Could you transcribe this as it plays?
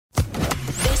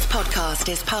podcast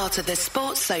is part of the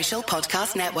Sports Social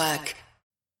Podcast Network.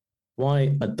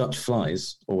 Why are Dutch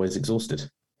flies always exhausted?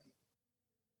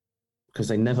 Because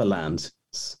they never land.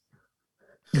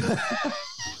 I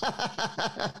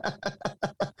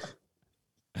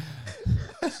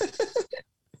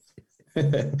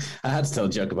had to tell a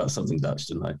joke about something Dutch,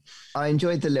 didn't I? I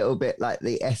enjoyed the little bit, like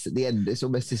the S at the end. It's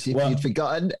almost as if you'd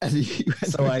forgotten. And you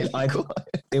so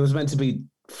it was meant to be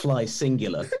fly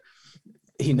singular.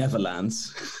 He never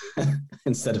lands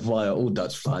instead of why are all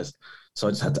Dutch flies. So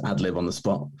I just had to ad-lib on the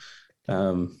spot,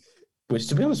 which,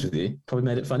 to be honest with you, probably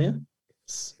made it funnier.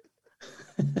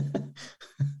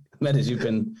 Meadows, you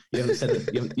haven't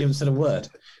said a word.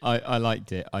 I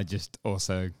liked it. I just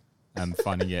also am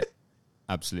finding it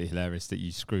absolutely hilarious that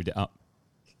you screwed it up.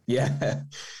 Yeah,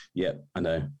 I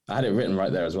know. I had it written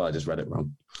right there as well. I just read it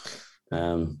wrong.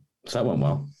 So that went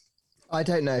well. I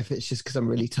don't know if it's just because I'm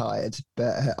really tired,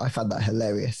 but I found that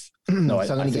hilarious. No,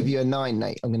 so I'm going to give you a 9,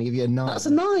 Nate. I'm going to give you a 9. That's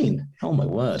a 9. Oh my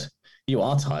word. You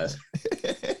are tired.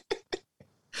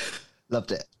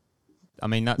 Loved it. I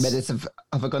mean, that's... Meadows, have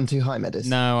I gone too high, Meadows?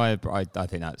 No, I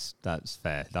think that's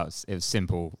fair. It was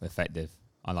simple, effective.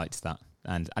 I liked that.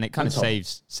 And it kind of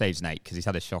saves Nate, because he's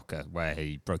had a shocker where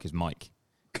he broke his mic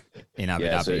in Abu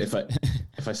Dhabi. So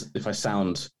if I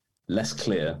sound less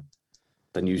clear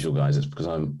than usual, guys, it's because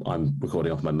I'm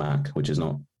recording off my Mac, which is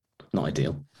not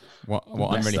ideal. What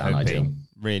I'm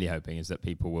really hoping is that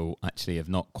people will actually have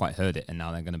not quite heard it, and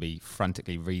now they're going to be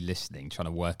frantically re-listening, trying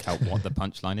to work out what the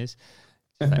punchline is.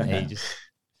 For ages.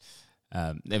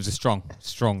 It was a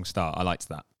strong start. I liked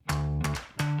that.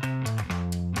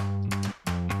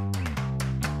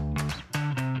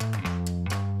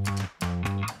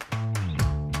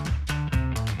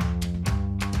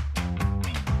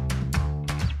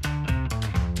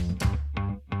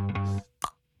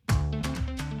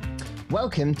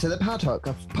 Welcome to the Paddock,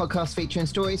 a podcast featuring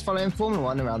stories following Formula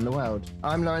One around the world.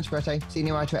 I'm Lawrence Barretto,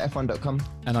 senior writer at F1.com.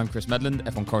 And I'm Chris Medland,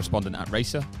 F1 correspondent at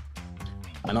Racer.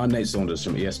 And I'm Nate Saunders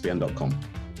from ESPN.com.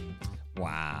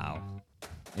 Wow.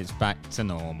 It's back to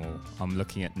normal. I'm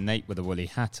looking at Nate with a woolly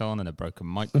hat on and a broken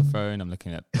microphone. I'm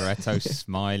looking at Barretto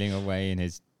smiling away in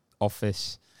his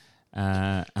office.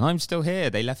 And I'm still here.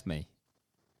 They left me.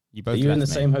 You both Are you in the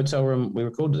me. same hotel room we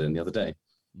recorded in the other day?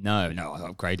 No, I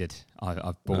upgraded.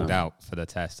 I've balled out for the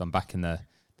test. I'm back in the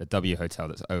W Hotel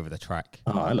that's over the track.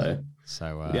 Oh, hello.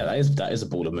 So yeah, that is a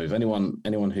baller move.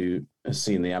 Anyone who has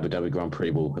seen the Abu Dhabi Grand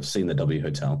Prix will have seen the W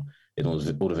Hotel in all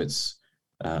of its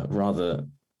rather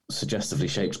suggestively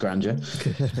shaped grandeur.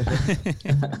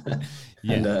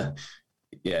 Yeah. And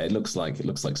it looks like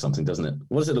something, doesn't it?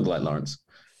 What does it look like, Lawrence?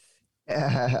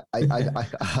 I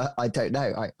don't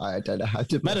know. I don't know how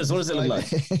to. Meadows, what does it look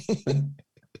like?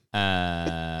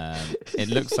 It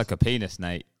looks like a penis,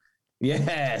 Nate.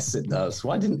 Yes, it does.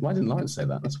 Why didn't Lawrence say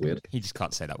that? That's weird. He just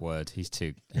can't say that word. He's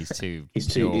too. It's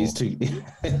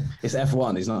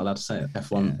F1. He's not allowed to say it.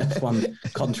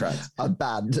 F1 contract. I'm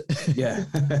banned. Yeah.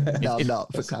 No, I'm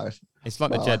not. For clarity. It's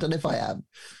like I don't know if I am.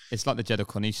 It's like the Jeddah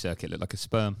Corniche circuit looked like a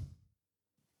sperm.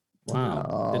 Wow.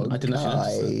 Oh, I didn't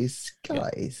guys. Go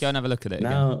and have a look at it. Go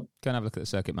and have a look at the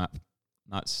circuit map.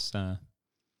 That's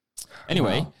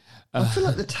anyway. Wow. I feel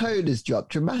like the tone has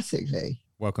dropped dramatically.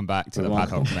 Welcome back to the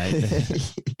Paddock, mate.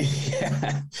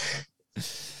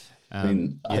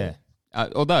 Yeah.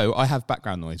 Although I have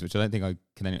background noise, which I don't think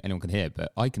anyone can hear,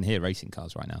 but I can hear racing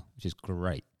cars right now, which is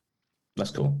great.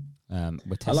 That's cool. We're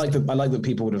I like that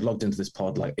people would have logged into this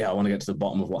pod like, yeah, I want to get to the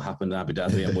bottom of what happened in Abu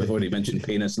Dhabi, and we've already mentioned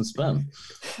penis and sperm.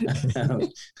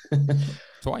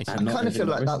 Twice. I kind of feel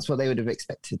like that's what they would have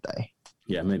expected, though.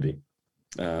 Yeah, maybe.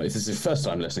 If this is your first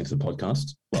time listening to the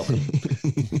podcast, welcome.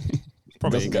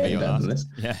 Probably going to be better than this.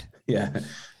 Yeah.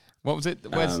 What was it?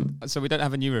 So we don't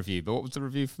have a new review, but what was the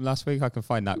review from last week? I can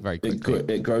find that very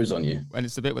quickly. It grows on you. And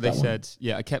it's the bit where they said,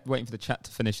 I kept waiting for the chat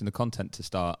to finish and the content to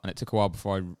start, and it took a while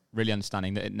before I really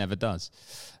understanding that it never does.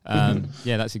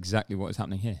 Yeah, that's exactly what is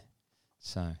happening here.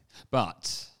 So,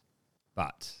 but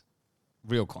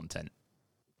real content,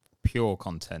 pure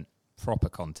content, proper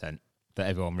content that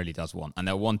everyone really does want, and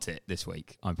they'll want it this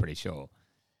week, I'm pretty sure,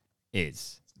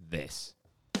 is this.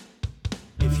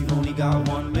 If you've only got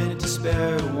 1 minute to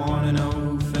spare, wanna know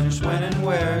who finished when and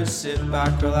where, sit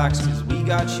back, relax, cause we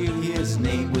got you. Here's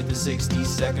Nate with the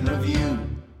 60-second review.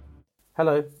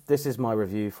 Hello, this is my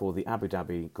review for the Abu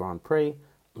Dhabi Grand Prix,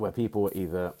 where people were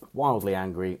either wildly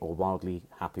angry or wildly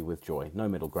happy with joy. No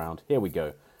middle ground. Here we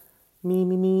go.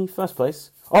 Me, first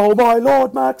place. Oh my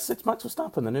lord, Max! It's Max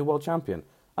Verstappen, the new world champion.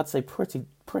 I'd say pretty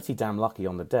damn lucky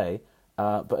on the day,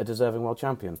 but a deserving world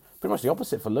champion. Pretty much the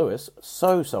opposite for Lewis.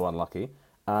 So unlucky.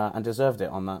 And deserved it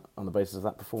on the basis of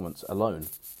that performance alone.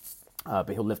 but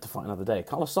he'll live to fight another day.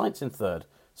 Carlos Sainz in third.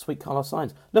 Sweet Carlos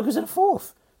Sainz. Look who's in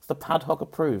fourth. It's the Paddock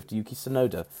approved Yuki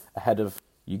Tsunoda ahead of,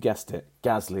 you guessed it,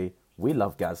 Gasly. We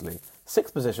love Gasly.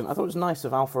 Sixth position. I thought it was nice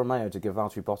of Alfa Romeo to give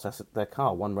Valtteri Bottas their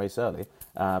car one race early,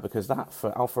 because that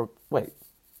for Alfa... Wait.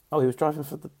 Oh, he was driving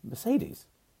for the Mercedes.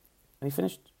 And he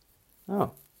finished...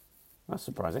 Oh, that's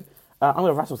surprising. I'm going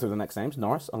to rattle through the next names.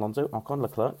 Norris, Alonso, Ocon,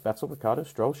 Leclerc, Vettel, Ricciardo,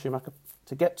 Stroll, Schumacher.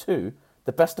 To get to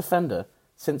the best defender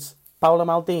since Paolo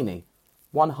Maldini,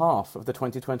 one half of the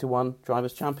 2021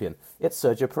 Drivers' Champion. It's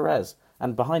Sergio Perez.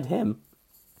 And behind him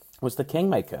was the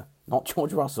Kingmaker, not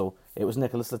George Russell. It was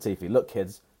Nicholas Latifi. Look,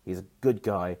 kids, he's a good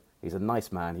guy. He's a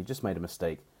nice man. He just made a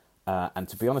mistake. And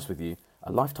to be honest with you,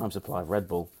 a lifetime supply of Red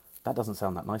Bull, that doesn't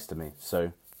sound that nice to me.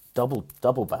 So double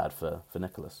bad for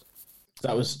Nicholas.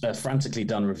 That was a frantically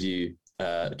done review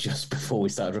just before we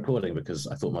started recording, because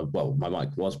I thought my mic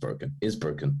was broken, is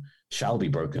broken, shall be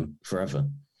broken forever.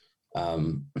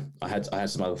 I had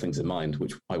some other things in mind,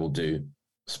 which I will do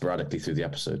sporadically through the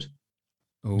episode.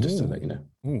 Ooh. Just to let you know.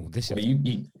 Oh, this is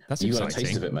you got a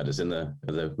taste of it, Meadows, in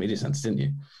the media centre, didn't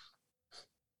you?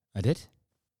 I did.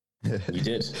 You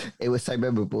did. It was so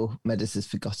memorable. Meadows has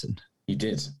forgotten. You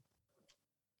did.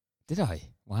 Did I?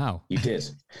 Wow. You did.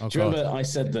 Oh, Do you God. remember I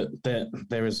said that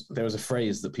there was a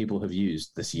phrase that people have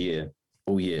used this year,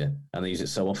 all year, and they use it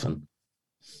so often?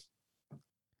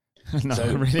 No, So-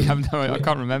 I really have no. I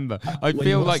can't remember. I When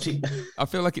feel you like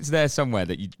watch it's there somewhere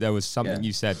that there was something Yeah.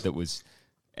 you said that was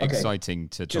Okay. exciting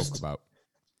to Just- talk about.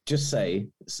 Just say,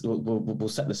 we'll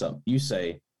set this up. You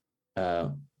say,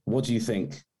 what do you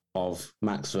think of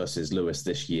Max versus Lewis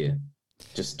this year?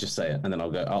 Just say it, and then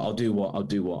I'll go. I'll do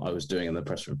what I was doing in the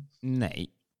press room.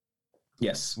 Nate,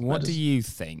 Yes. what Meadows. do you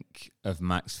think of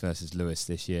Max versus Lewis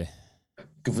this year?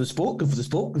 Good for the sport. Good for the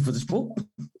sport. Good for the sport.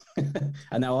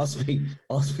 And now ask me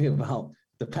about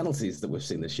the penalties that we've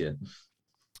seen this year.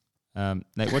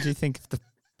 Nate, what do you think of the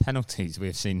penalties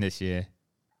we've seen this year?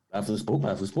 Bad for the sport.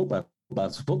 Bad for the sport. Bad for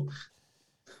the sport.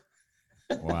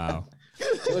 Wow.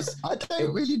 It was. I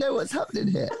don't really know what's happening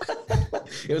here.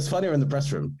 It was funnier in the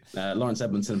press room. Lawrence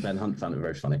Edmondson and Ben Hunt found it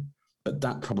very funny, but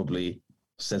that probably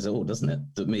says it all, doesn't it?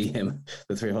 That me, him,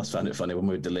 the three of us found it funny when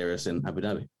we were delirious in Abu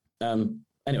Dhabi.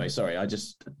 Anyway, sorry, I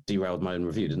just derailed my own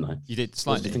review, didn't I? You did What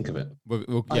slightly. did you think of it?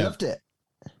 I loved it.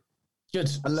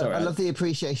 Good. I love the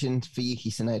appreciation for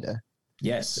Yuki Tsunoda.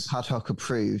 Yes, Paddock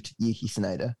approved Yuki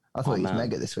Tsunoda. I thought he was man.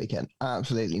 mega this weekend.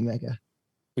 Absolutely mega.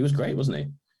 he was great, wasn't he?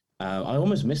 I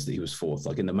almost missed that he was fourth,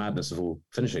 like in the madness of all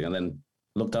finishing, and then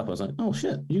looked up. I was like, oh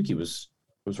shit, Yuki was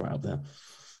right up there.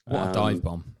 What a dive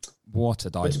bomb. What a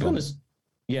But dive to be bomb. honest,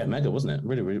 yeah, mega, wasn't it?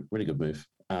 Really, really, really good move.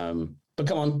 But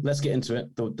come on, let's get into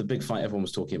it. The big fight everyone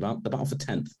was talking about, the battle for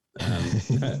 10th.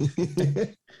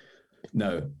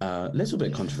 No, a little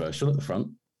bit controversial at the front.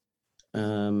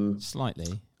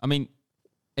 Slightly. I mean,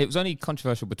 it was only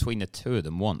controversial between the two of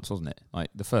them once, wasn't it? Like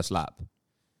the first lap,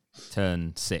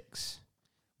 turn 6,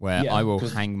 where Yeah, I will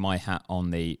 'cause- hang my hat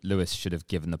on the Lewis should have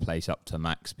given the place up to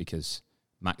Max because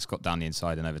Max got down the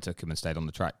inside and overtook him and stayed on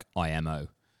the track. IMO.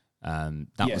 That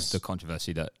was Yes. the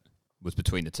controversy that was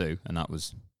between the two, and that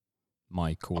was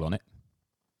my call on it.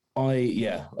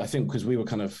 I think because we were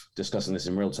kind of discussing this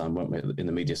in real time, weren't we, in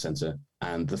the media center,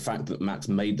 and the fact that Max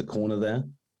made the corner there,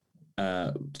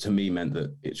 to me meant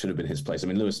that it should have been his place. I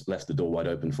mean, Lewis left the door wide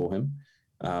open for him,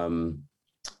 and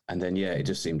then it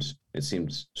just seemed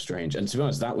strange. And to be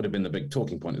honest, that would have been the big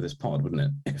talking point of this pod, wouldn't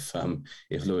it?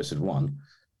 If Lewis had won,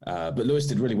 but Lewis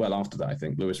did really well after that. I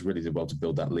think Lewis really did well to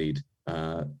build that lead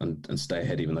and stay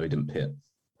ahead, even though he didn't pit.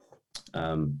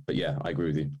 But yeah, I agree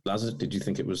with you, Lazarus. Did you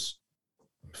think it was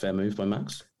a fair move by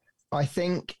Max? I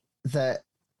think that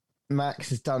Max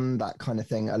has done that kind of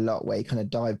thing a lot, where he kind of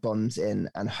dive bombs in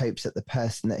and hopes that the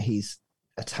person that he's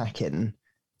attacking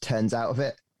turns out of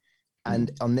it.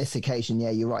 And on this occasion, yeah,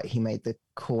 you're right, he made the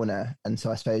corner. And so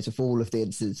I suppose of all of the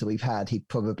incidents that we've had, he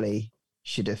probably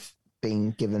should have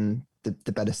been given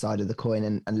the better side of the coin,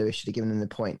 and Lewis should have given him the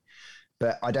point.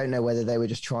 But I don't know whether they were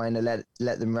just trying to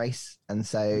let them race. And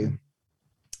so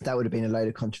that would have been a load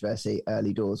of controversy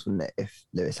early doors, wouldn't it, if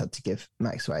Lewis had to give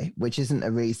Max away, which isn't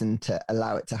a reason to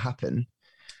allow it to happen.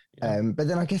 Yeah. But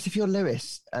then I guess if you're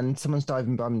Lewis and someone's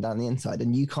diving bombing down the inside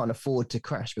and you can't afford to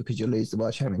crash because you'll lose the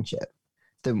World Championship,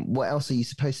 then what else are you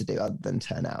supposed to do other than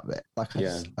turn out of it? I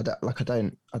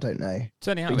don't know.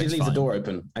 Turning out He of did it's leave the fine. door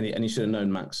open, and he should have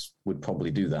known Max would probably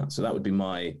do that. So that would be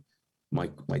my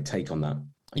take on that.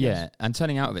 I guess. Yeah, and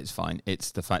turning out of it's fine.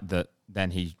 It's the fact that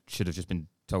then he should have just been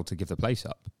told to give the place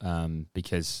up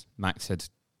because Max had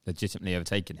legitimately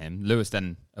overtaken him. Lewis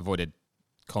then avoided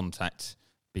contact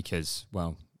because,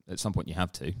 well, at some point you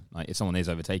have to. Like if someone is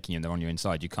overtaking you and they're on your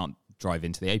inside, you can't drive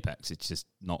into the apex. It's just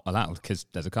not allowed because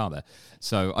there's a car there.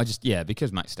 So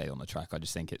because Max stayed on the track, I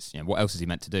just think it's, what else is he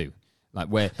meant to do? Like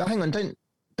where? But hang on, don't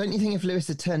you think if Lewis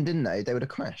had turned in though, they would have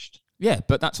crashed? Yeah,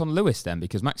 but that's on Lewis then,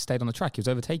 because Max stayed on the track. He was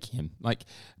overtaking him. Like,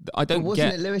 I don't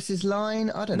wasn't it Lewis's line?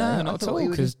 I don't know. No, not at all,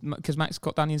 because Max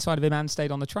got down the inside of him and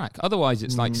stayed on the track. Otherwise,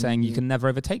 it's like saying you can never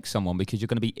overtake someone because you're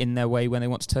going to be in their way when they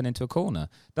want to turn into a corner.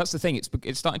 That's the thing.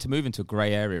 It's starting to move into a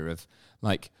grey area of,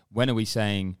 like, when are we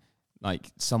saying,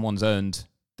 like, someone's earned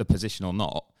the position or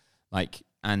not? Like,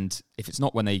 and if it's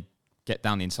not when they get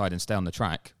down the inside and stay on the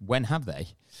track, when have they?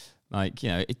 Like,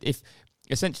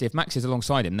 if Max is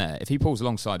alongside him there, if he pulls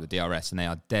alongside with DRS and they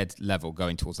are dead level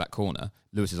going towards that corner,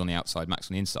 Lewis is on the outside, Max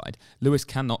on the inside, Lewis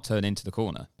cannot turn into the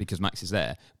corner because Max is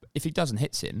there. But if he doesn't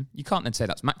hit him, you can't then say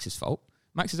that's Max's fault.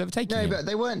 Max is overtaking him. No, but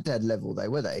they weren't dead level though,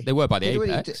 were they? They were by the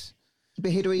apex.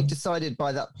 But he'd already decided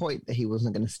by that point that he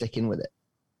wasn't going to stick in with it.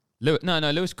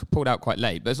 Lewis pulled out quite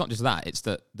late, but it's not just that. It's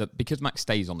that because Max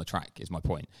stays on the track is my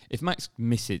point. If Max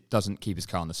doesn't keep his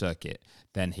car on the circuit,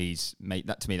 then he's made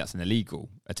that, to me, that's an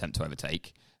illegal attempt to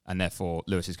overtake, and therefore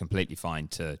Lewis is completely fine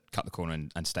to cut the corner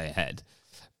and stay ahead.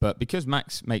 But because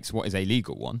Max makes what is a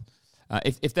legal one,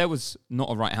 if there was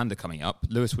not a right-hander coming up,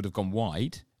 Lewis would have gone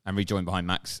wide and rejoined behind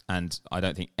Max, and I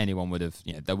don't think anyone would have,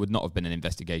 there would not have been an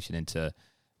investigation into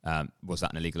was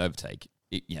that an illegal overtake.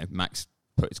 Max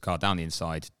put his car down the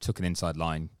inside, took an inside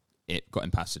line, it got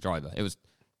him past the driver. It was,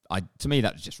 to me,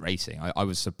 that was just racing. I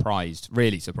was surprised,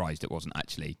 really surprised it wasn't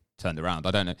actually turned around.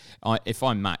 I don't know. If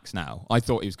I'm Max now, I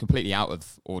thought he was completely out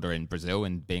of order in Brazil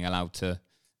and being allowed to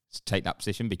take that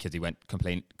position because he went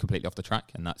completely off the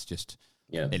track, and that's just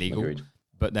illegal. Agreed.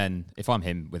 But then if I'm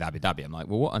him with Abu Dhabi, I'm like,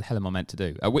 well, what the hell am I meant to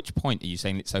do? At which point are you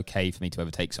saying it's okay for me to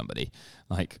overtake somebody?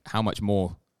 Like, how much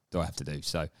more do I have to do?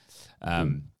 So,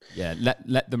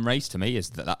 let them race. To me,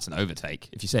 that's an overtake.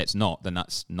 If you say it's not, then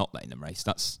that's not letting them race.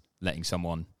 That's letting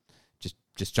someone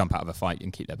just jump out of a fight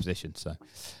and keep their position. So,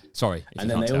 sorry. And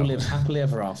then they all lived happily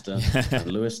ever after. And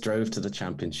Lewis drove to the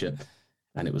championship,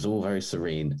 and it was all very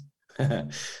serene. I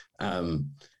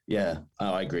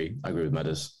agree. I agree with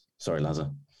Meadows. Sorry, Lazar.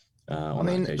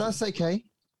 That's okay.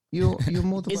 You're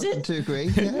more than welcome to agree.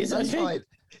 Yeah, it's that's okay. fine.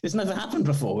 It's never happened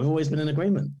before. We've always been in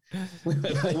agreement. We're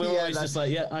always just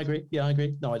like, yeah, I agree. Yeah, I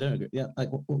agree. No, I don't agree. Yeah, like,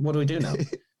 what do we do now? Is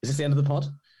this the end of the pod?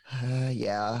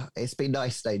 It's been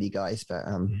nice, lady guys, but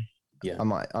I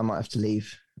might have to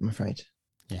leave, I'm afraid.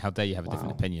 Yeah, how dare you have a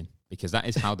different opinion? Because that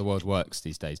is how the world works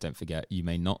these days. Don't forget, you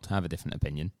may not have a different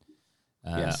opinion.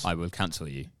 Yes. I will cancel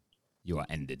you. You are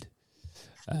ended.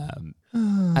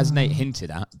 As Nate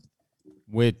hinted at,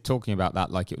 we're talking about that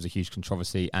like it was a huge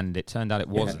controversy, and it turned out it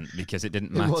wasn't because it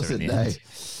didn't matter in the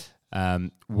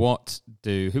end.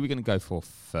 Who are we going to go for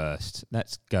first?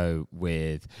 Let's go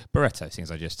with Barretto, seeing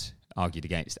as I just argued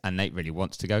against, and Nate really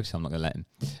wants to go, so I'm not going to let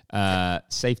him.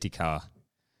 Safety car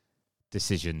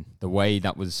decision, the way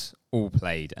that was all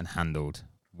played and handled.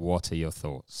 What are your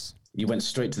thoughts? You went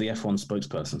straight to the F1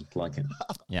 spokesperson, like it.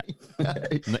 Yeah.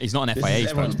 He's not an FIA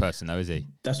spokesperson, though, is he?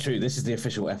 That's true. This is the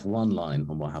official F1 line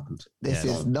on what happened. This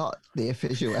is not the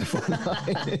official F1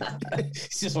 line.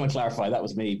 Just want to clarify, that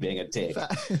was me being a dick.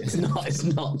 It's not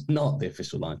the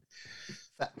official line.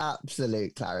 For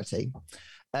absolute clarity.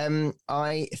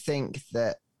 I think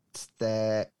that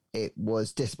it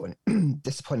was disappointing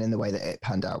in the way that it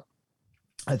panned out.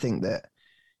 I think that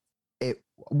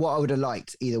what I would have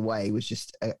liked either way was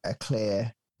just a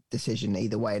clear decision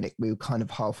either way, and we were kind of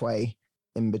halfway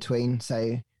in between.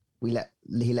 So he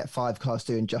let 5 cars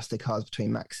through and just the cars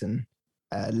between Max and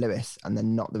Lewis, and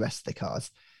then not the rest of the cars.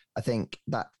 I think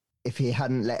that if he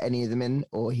hadn't let any of them in,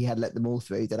 or he had let them all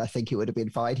through, then I think it would have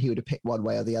been fine. He would have picked one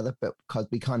way or the other, but because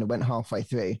we kind of went halfway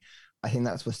through, I think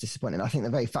that's what's disappointing. I think the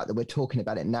very fact that we're talking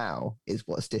about it now is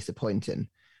what's disappointing.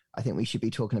 I think we should be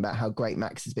talking about how great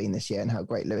Max has been this year and how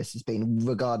great Lewis has been,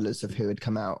 regardless of who had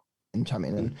come out in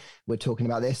champion. And we're talking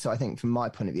about this. So I think from my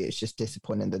point of view, it's just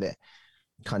disappointing that it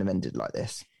kind of ended like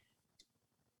this.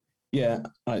 Yeah,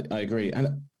 I agree.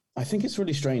 And I think it's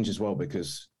really strange as well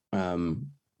because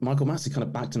Michael Massey kind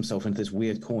of backed himself into this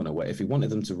weird corner where if he wanted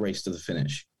them to race to the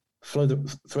finish, throw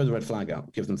the red flag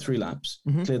out, give them 3 laps,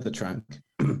 clear the track.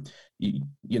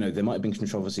 You know, there might have been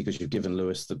controversy because you've given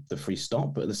Lewis the free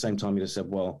stop, but at the same time, you'd have said,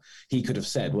 well, he could have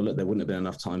said, well, look, there wouldn't have been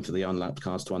enough time for the unlapped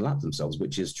cars to unlap themselves,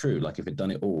 which is true. Like if it'd done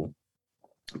it all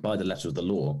by the letter of the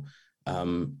law, I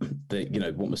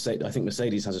think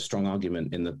Mercedes has a strong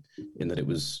argument in that it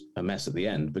was a mess at the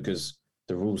end because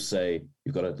the rules say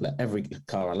you've got to let every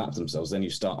car unlap themselves. Then you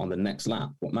start on the next lap.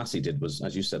 What Massey did was,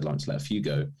 as you said, Lawrence, let a few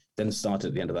go, then start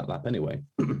at the end of that lap anyway.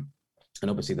 And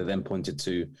obviously they then pointed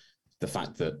to the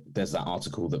fact that there's that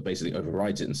article that basically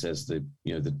overrides it and says the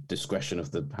discretion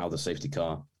of how the safety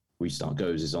car restart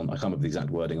goes is on, I can't remember the exact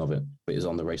wording of it, but is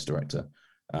on the race director.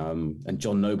 And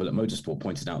John Noble at Motorsport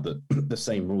pointed out that the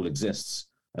same rule exists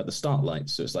at the start light.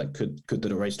 So it's like, could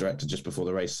the race director just before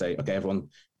the race say, okay, everyone,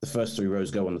 the first 3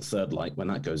 rows go on the third light when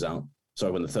that goes out.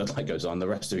 Sorry, when the third light goes on, the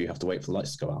rest of you have to wait for the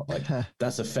lights to go out. Like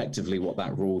that's effectively what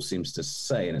that rule seems to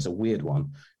say. And it's a weird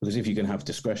one because if you can have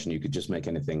discretion, you could just make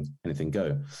anything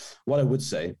go. What I would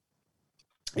say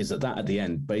is that at the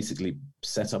end basically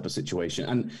set up a situation.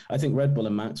 And I think Red Bull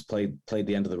and Max played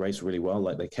the end of the race really well.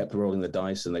 Like they kept rolling the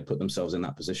dice and they put themselves in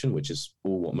that position, which is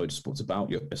all what motorsport's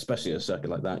about. Especially at a circuit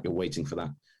like that, you're waiting for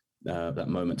that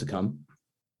moment to come.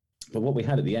 But what we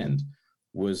had at the end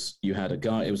was you had a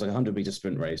guy, it was like a 100-meter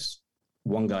sprint race.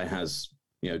 One guy has,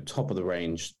 top of the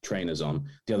range trainers on.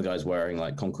 The other guy's wearing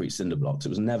like concrete cinder blocks. It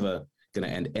was never going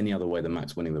to end any other way than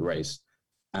Max winning the race.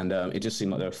 And it just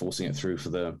seemed like they were forcing it through for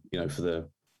the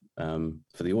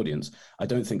audience. I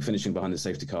don't think finishing behind the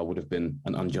safety car would have been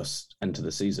an unjust end to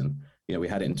the season. We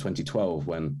had it in 2012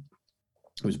 when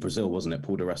it was Brazil, wasn't it?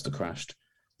 Paul di Resta crashed.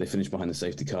 They finished behind the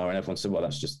safety car, and everyone said, "Well,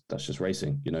 that's just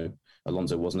racing."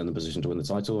 Alonso wasn't in the position to win the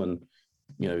title, and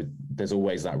there's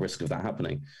always that risk of that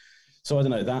happening. So I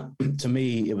don't know. That to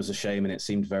me, it was a shame, and it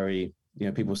seemed very.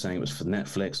 People were saying it was for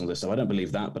Netflix and all this stuff. I don't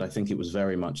believe that, but I think it was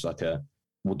very much like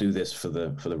we'll do this for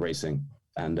the racing.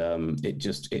 And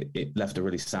it left a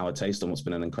really sour taste on what's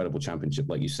been an incredible championship,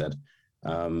 like you said.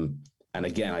 And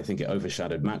again, I think it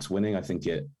overshadowed Max winning. I think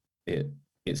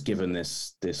it's given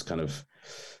this kind of,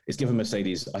 it's given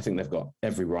Mercedes, I think they've got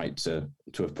every right to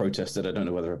have protested. I don't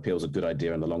know whether appeal's a good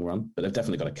idea in the long run, but they've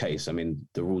definitely got a case. I mean,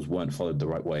 the rules weren't followed the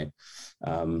right way.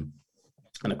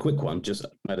 And a quick one,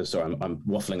 sorry, I'm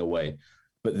waffling away.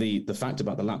 But the fact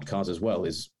about the lapped cars as well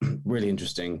is really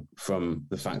interesting from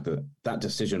the fact that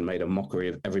decision made a mockery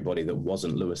of everybody that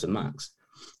wasn't Lewis and Max.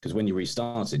 Because when you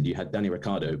restarted, you had Danny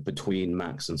Ricciardo between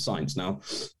Max and Sainz. Now,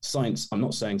 Sainz, I'm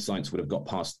not saying Sainz would have got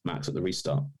past Max at the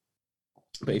restart.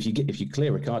 But if you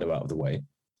clear Ricciardo out of the way,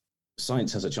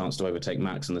 Sainz has a chance to overtake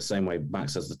Max in the same way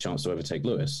Max has the chance to overtake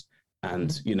Lewis.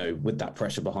 And, with that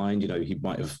pressure behind, he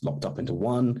might have locked up into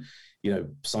one.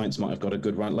 Sainz might have got a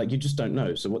good run. Like, you just don't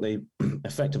know. So what they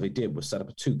effectively did was set up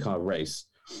a 2-car race.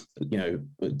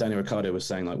 Danny Ricciardo was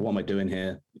saying, like, what am I doing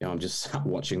here? I'm just sat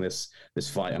watching this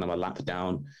fight and I'm a lap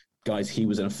down. Guys he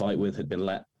was in a fight with had been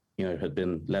let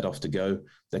off to go.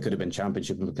 There could have been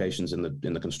championship implications in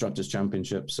the Constructors'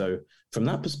 Championship. So from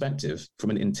that perspective,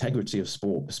 from an integrity of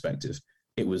sport perspective,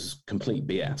 it was complete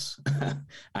BS.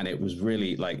 And it was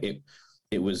really like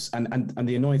it was, and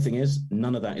the annoying thing is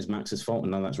none of that is Max's fault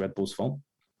and none of that's Red Bull's fault.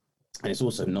 And it's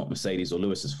also not Mercedes or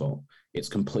Lewis's fault. It's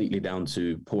completely down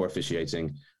to poor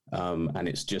officiating. And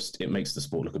it makes the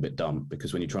sport look a bit dumb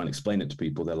because when you try and explain it to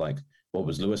people, they're like, well,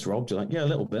 was Lewis robbed? You're like, yeah, a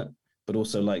little bit. But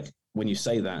also like when you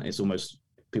say that, it's almost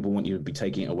people want you to be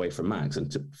taking it away from Max.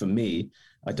 And for me,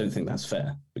 I don't think that's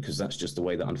fair because that's just the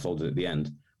way that unfolded at the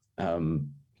end.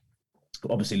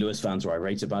 Obviously, Lewis fans are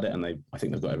irate about it, and I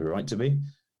think they've got every right to be.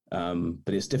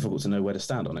 But it's difficult to know where to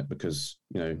stand on it because,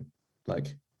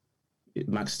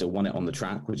 Max still won it on the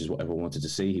track, which is what everyone wanted to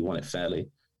see. He won it fairly.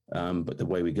 But the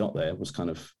way we got there was kind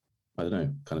of, I don't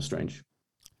know, kind of strange.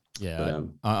 Yeah,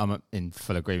 but, I'm in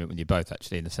full agreement with you both,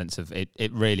 actually, in the sense of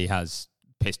it really has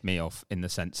pissed me off in the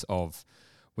sense of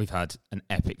we've had an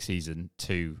epic season,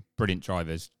 2 brilliant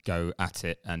drivers go at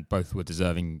it, and both were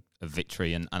deserving of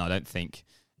victory. And I don't think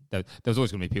there was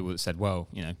always going to be people that said, well,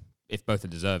 if both are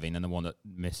deserving, then the one that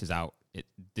misses out, it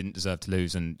didn't deserve to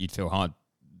lose, and they'd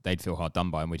feel hard done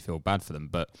by, and we'd feel bad for them.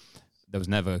 But there was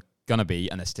never going to be,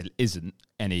 and there still isn't,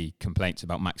 any complaints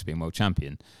about Max being world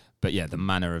champion. But yeah, the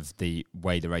manner of the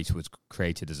way the race was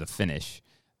created as a finish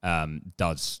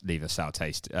does leave a sour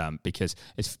taste because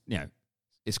it's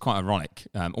quite ironic,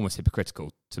 almost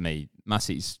hypocritical to me.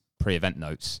 Massey's pre-event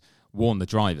notes warn the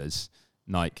drivers,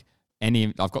 like,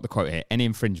 I've got the quote here, any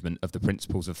infringement of the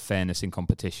principles of fairness in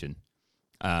competition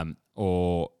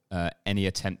or any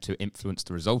attempt to influence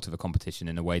the result of a competition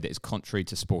in a way that is contrary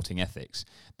to sporting ethics.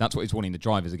 That's what he's warning the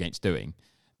drivers against doing.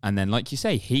 And then, like you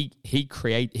say, he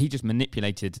just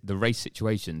manipulated the race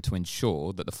situation to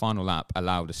ensure that the final lap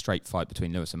allowed a straight fight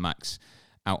between Lewis and Max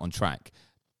out on track.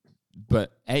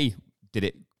 But did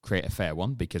it create a fair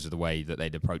one because of the way that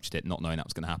they'd approached it, not knowing that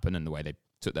was going to happen, and the way they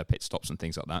took their pit stops and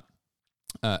things like that?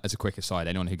 As a quick aside,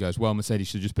 anyone who goes, well, Mercedes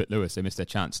should just pit Lewis, they missed their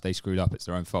chance, they screwed up, it's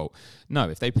their own fault. No,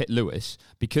 if they pit Lewis,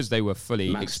 because they were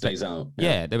fully... Max stays out.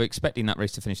 Yeah, they were expecting that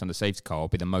race to finish on the safety car, will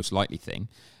be the most likely thing.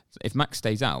 If Max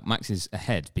stays out, Max is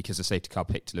ahead because the safety car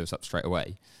picked Lewis up straight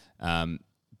away.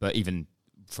 But even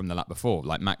from the lap before.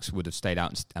 Like Max would have stayed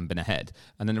out and been ahead,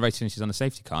 and then the race finishes on a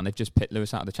safety car, and they've just pit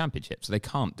Lewis out of the championship, so they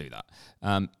can't do that.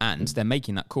 And they're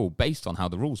making that call based on how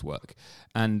the rules work.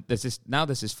 And there's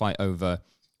this fight over,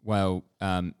 well,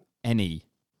 any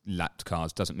lapped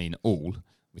cars doesn't mean all,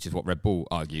 which is what Red Bull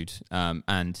argued.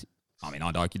 And I mean,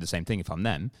 I'd argue the same thing if I'm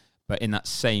them. But in that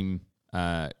same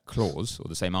clause or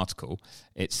the same article,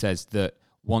 it says that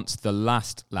once the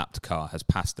last lapped car has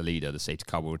passed the leader, the safety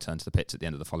car will return to the pits at the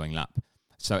end of the following lap.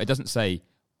 So it doesn't say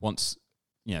once,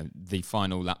 the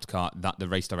final lapped car that the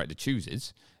race director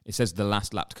chooses. It says the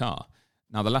last lapped car.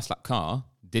 Now, the last lap car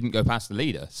didn't go past the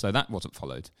leader, so that wasn't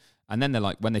followed. And then they're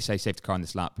like, when they say safety car in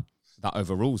this lap, that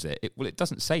overrules it. Well, it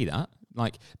doesn't say that.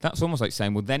 Like, that's almost like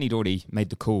saying, well, then he'd already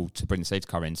made the call to bring the safety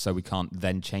car in, so we can't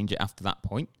then change it after that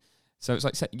point. So it's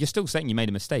like, you're still saying you made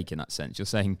a mistake in that sense. You're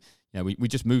saying, we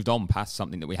just moved on past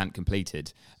something that we hadn't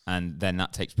completed, and then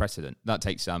that takes precedent. That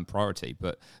takes priority.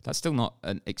 But that's still not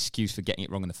an excuse for getting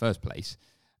it wrong in the first place.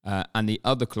 And the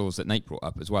other clause that Nate brought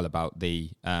up as well about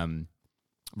the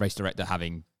race director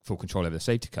having full control over the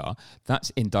safety car,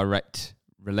 that's in direct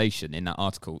relation in that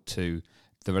article to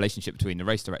the relationship between the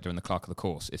race director and the clerk of the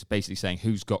course. It's basically saying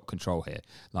who's got control here.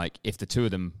 Like, if the two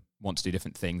of them want to do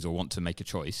different things or want to make a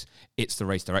choice, it's the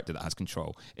race director that has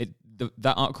control.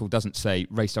 That article doesn't say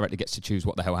race director gets to choose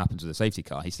what the hell happens with the safety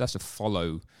car. He still has to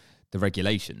follow the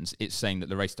regulations. It's saying that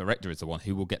the race director is the one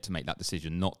who will get to make that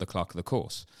decision, not the clerk of the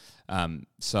course.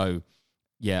 So,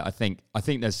 yeah, I think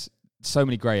there's so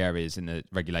many grey areas in the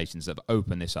regulations that have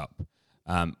opened this up.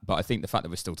 But I think the fact that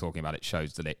we're still talking about it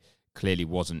shows that it clearly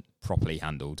wasn't properly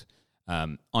handled.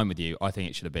 I'm with you. I think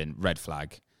it should have been red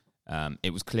flag.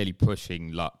 It was clearly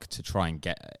pushing luck to try and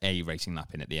get a racing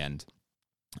lap in at the end.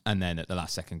 And then at the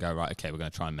last second go, right, okay, we're going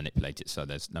to try and manipulate it so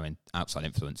there's no outside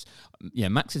influence. Yeah,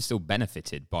 Max has still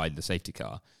benefited by the safety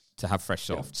car to have fresh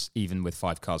softs, even with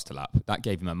 5 cars to lap. That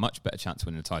gave him a much better chance of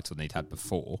winning the title than he'd had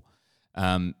before.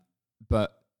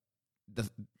 But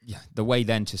the way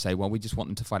then to say, well, we just want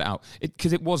them to fight it out.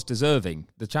 Because it was deserving.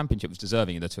 The championship was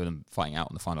deserving of the two of them fighting out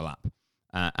on the final lap.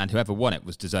 And whoever won it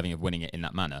was deserving of winning it in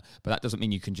that manner. But that doesn't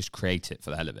mean you can just create it for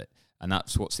the hell of it. And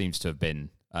that's what seems to have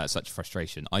been such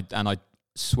frustration. I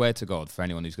swear to God, for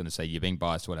anyone who's going to say you're being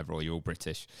biased or whatever, or you're all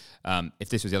British, if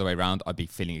this was the other way around, I'd be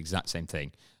feeling the exact same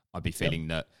thing. I'd be feeling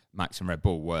that Max and Red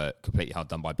Bull were completely hard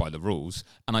done by the rules.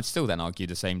 And I'd still then argue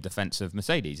the same defence of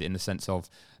Mercedes in the sense of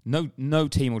no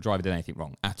team or driver did anything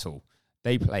wrong at all.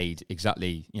 They played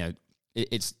exactly,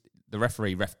 it's the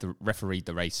referee refereed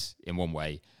the race in one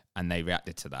way and they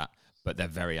reacted to that, but they're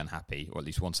very unhappy, or at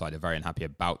least one side are very unhappy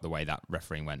about the way that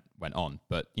refereeing went on.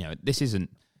 But, this isn't,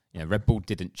 Red Bull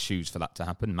didn't choose for that to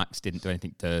happen. Max didn't do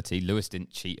anything dirty. Lewis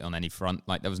didn't cheat on any front.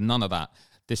 Like, there was none of that.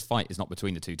 This fight is not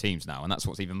between the two teams now, and that's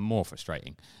what's even more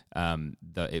frustrating.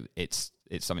 That it's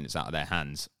something that's out of their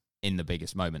hands in the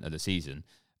biggest moment of the season,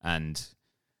 and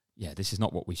yeah, this is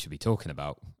not what we should be talking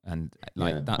about. And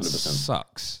that 100%.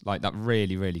 Sucks. Like, that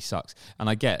really, really sucks. And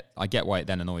I get why it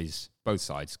then annoys both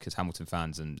sides, because Hamilton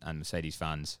fans and Mercedes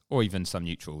fans, or even some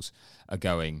neutrals, are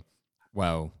going,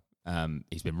 well,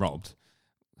 he's been robbed.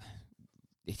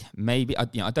 Maybe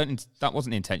that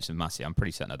wasn't the intention of Massey. I'm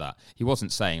pretty certain of that. He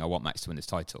wasn't saying I want Max to win this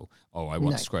title, or I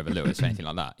want to screw over Lewis or anything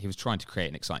like that. He was trying to create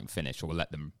an exciting finish, or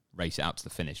let them race it out to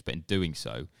the finish. But in doing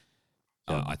so,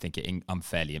 I think it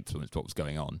unfairly influenced what was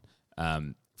going on.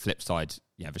 Flip side,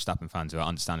 Verstappen fans are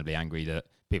understandably angry that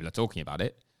people are talking about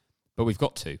it, but we've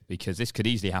got to, because this could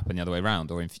easily happen the other way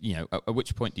around. Or at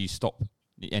which point do you stop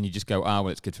and you just go, well,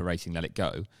 it's good for racing, let it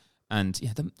go. And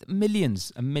the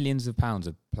millions and millions of pounds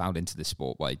are ploughed into this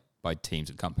sport by teams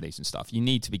and companies and stuff. You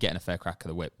need to be getting a fair crack of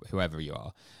the whip, whoever you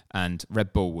are. And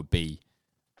Red Bull would be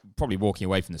probably walking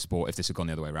away from the sport if this had gone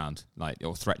the other way around,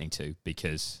 or threatening to,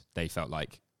 because they felt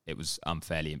like it was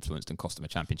unfairly influenced and cost them a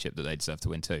championship that they deserved to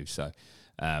win too. So,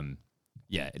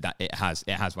 that it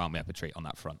has wound me up a treat on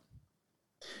that front.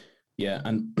 Yeah,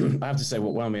 and I have to say,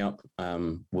 what wound me up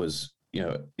was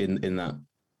in that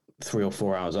 3 or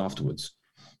 4 hours afterwards.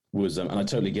 Was and I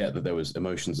totally get that there was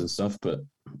emotions and stuff, but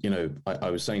I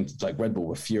was saying, like, Red Bull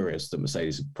were furious that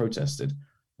Mercedes had protested,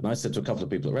 and I said to a couple of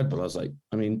people at Red Bull, I was like,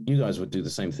 I mean, you guys would do the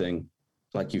same thing,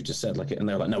 like you've just said, and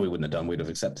they were like, no, we wouldn't have done, we'd have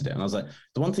accepted it. And I was like,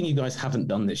 the one thing you guys haven't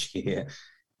done this year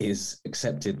is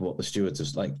accepted what the stewards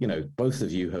have, both of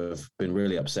you have been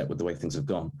really upset with the way things have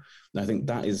gone. And I think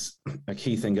that is a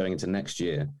key thing going into next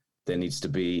year. There needs to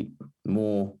be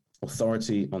more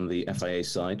authority on the FIA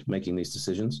side making these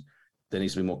decisions. There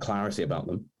needs to be more clarity about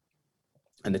them.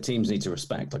 And the teams need to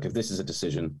respect, like, if this is a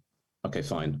decision, okay,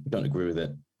 fine, we don't agree with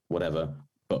it, whatever,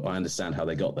 but I understand how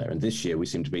they got there. And this year we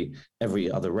seem to be,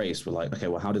 every other race we're like, okay,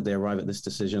 well, how did they arrive at this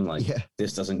decision? Like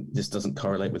this doesn't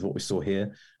correlate with what we saw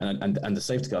here. And the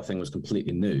safety car thing was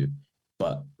completely new,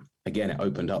 but again, it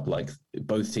opened up, like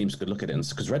both teams could look at it,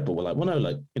 because Red Bull were like, well, no,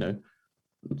 like, you know,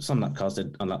 some lap cars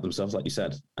did unlap themselves, like you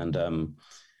said. And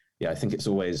I think it's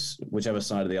always, whichever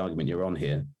side of the argument you're on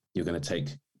here, you're going to take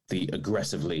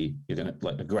aggressively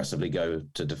go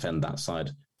to defend that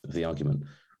side of the argument,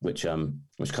 which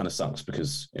kind of sucks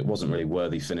because it wasn't really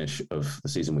worthy finish of the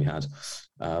season we had,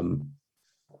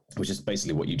 which is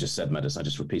basically what you just said, Meadows. I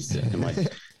just repeated it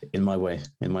in my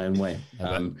own way.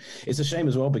 It's a shame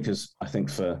as well because I think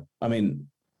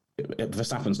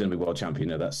Verstappen's going to be world champion.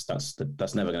 You know,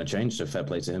 that's never going to change. So fair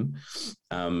play to him.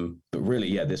 But really,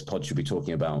 yeah, this pod should be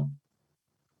talking about,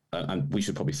 and we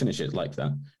should probably finish it like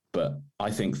that. But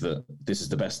I think that this is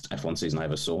the best F1 season I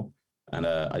ever saw, and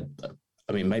I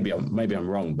mean, maybe I'm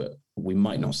wrong, but we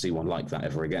might not see one like that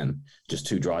ever again. Just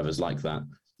two drivers like that.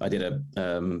 I did a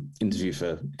interview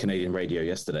for Canadian radio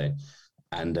yesterday,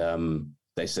 and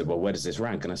they said, "Well, where does this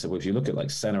rank?" And I said, "Well, if you look at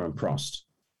like Senna and Prost,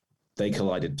 they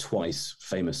collided twice,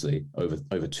 famously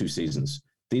over 2 seasons.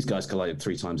 These guys collided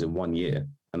 3 times in 1 year,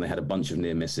 and they had a bunch of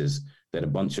near misses. They had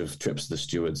a bunch of trips to the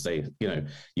stewards.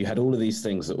 You had all of these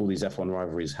things that all these F1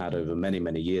 rivalries had over many,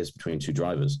 many years between 2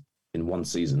 drivers in 1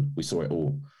 season. We saw it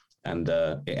all, and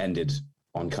it ended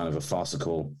on kind of a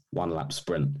farcical 1-lap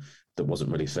sprint that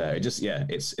wasn't really fair. It's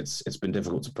been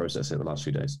difficult to process it the last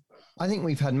few days. I think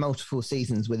we've had multiple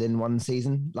seasons within 1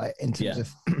 season, like in terms of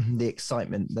the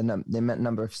excitement, the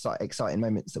number of exciting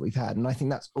moments that we've had. And I think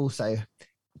that's also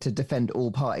to defend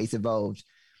all parties involved,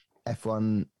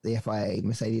 F1, the FIA,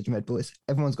 Mercedes, Red Bull.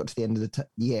 Everyone's got to the end of the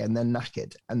year and they're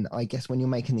knackered. And I guess when you're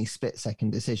making these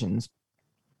split-second decisions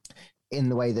in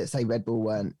the way that, say, Red Bull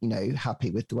weren't, happy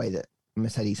with the way that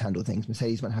Mercedes handled things,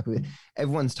 Mercedes weren't happy with,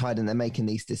 everyone's tired and they're making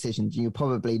these decisions. You're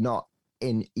probably not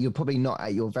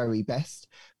at your very best.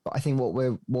 But I think what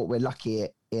we're lucky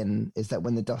in is that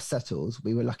when the dust settles,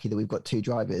 we were lucky that we've got 2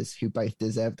 drivers who both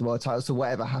deserve the world title. So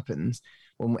whatever happens,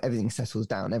 when everything settles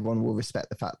down, everyone will respect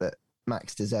the fact that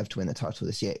Max deserved to win the title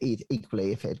this year.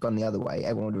 Equally, if it had gone the other way,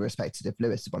 everyone would have respected if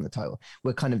Lewis had won the title.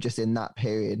 We're kind of just in that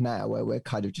period now where we're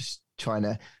kind of just trying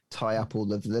to tie up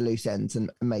all of the loose ends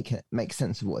and make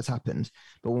sense of what has happened.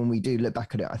 But when we do look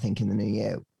back at it, I think in the new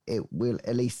year, it will,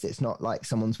 at least it's not like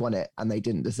someone's won it and they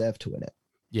didn't deserve to win it.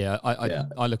 Yeah,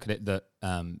 I look at it that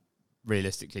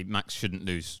realistically, Max shouldn't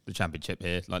lose the championship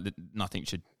here. Like nothing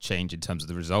should change in terms of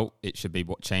the result. It should be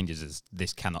what changes is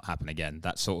this cannot happen again.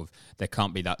 That sort of, there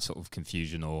can't be that sort of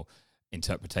confusion or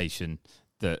interpretation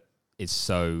that is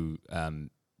so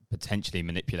potentially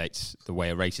manipulates the way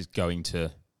a race is going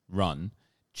to run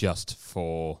just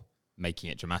for making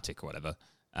it dramatic or whatever,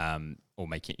 or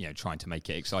making trying to make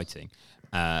it exciting.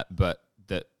 But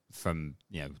that from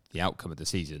the outcome of the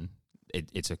season,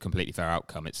 it's a completely fair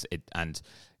outcome. It's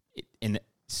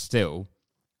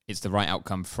the right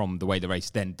outcome from the way the race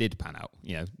then did pan out.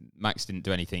 Max didn't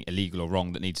do anything illegal or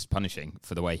wrong that needs punishing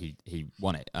for the way he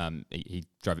won it. He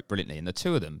drove it brilliantly, and the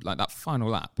 2 of them, like that final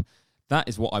lap, that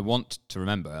is what I want to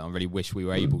remember. I really wish we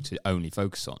were able to only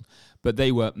focus on. But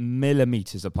they were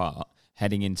millimetres apart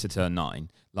heading into turn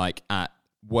 9, like at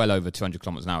well over 200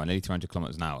 kilometres an hour, nearly 300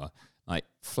 kilometres an hour, like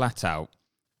flat out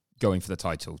going for the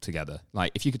title together.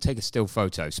 Like if you could take a still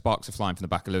photo, sparks are flying from the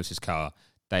back of Lewis's car.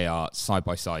 They are side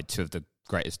by side 2 of the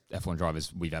greatest F1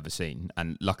 drivers we've ever seen.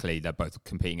 And luckily they're both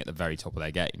competing at the very top of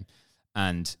their game.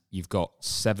 And you've got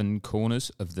 7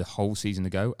 corners of the whole season to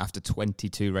go after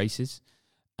 22 races.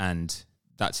 And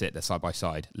that's it. They're side by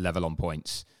side, level on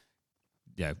points.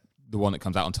 The one that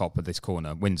comes out on top of this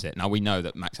corner wins it. Now we know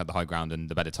that Max had the high ground and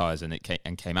the better tyres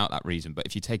and came out that reason. But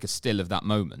if you take a still of that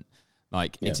moment,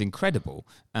 it's incredible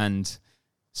and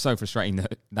so frustrating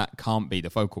that can't be the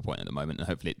focal point at the moment, and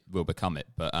hopefully it will become it.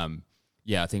 But I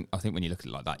think when you look at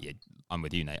it like that, I'm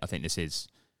with you, Nate. I think this is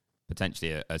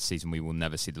potentially a season we will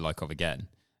never see the like of again.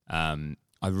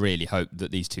 I really hope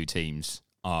that these 2 teams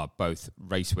are both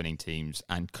race-winning teams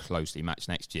and closely matched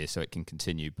next year, so it can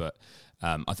continue. But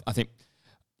I think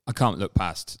I can't look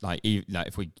past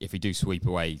if we do sweep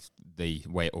away the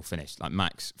way it all finished, like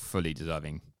Max fully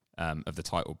deserving of the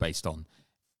title based on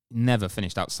never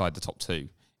finished outside the top 2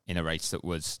 in a race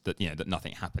that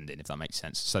nothing happened in, if that makes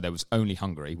sense. So there was only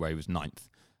Hungary where he was 9th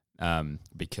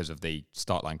because of the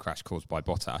start line crash caused by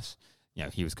Bottas.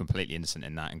 He was completely innocent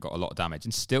in that and got a lot of damage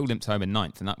and still limped home in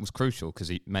 9th, and that was crucial because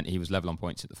it meant he was level on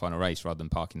points at the final race rather than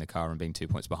parking the car and being 2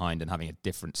 points behind and having a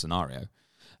different scenario.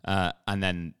 And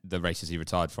then the races he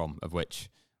retired from, of which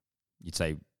you'd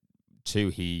say 2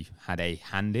 he had a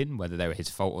hand in, whether they were his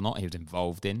fault or not, he was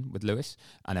involved in with Lewis,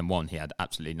 and then 1 he had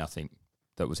absolutely nothing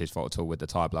that was his fault at all with the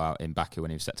tyre blowout in Baku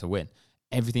when he was set to win.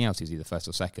 Everything else is either first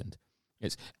or second.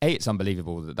 It's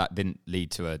unbelievable that didn't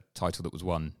lead to a title that was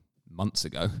won months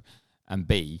ago, and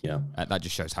B, that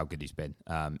just shows how good he's been.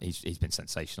 He's been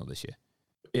sensational this year.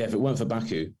 Yeah, if it weren't for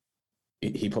Baku,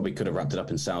 he probably could have wrapped it up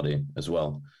in Saudi as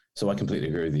well. So I completely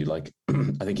agree with you. Like,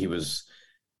 I think he was,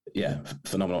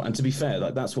 phenomenal. And to be fair,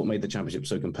 like that's what made the championship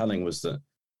so compelling, was that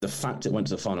the fact it went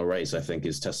to the final race, I think,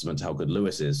 is testament to how good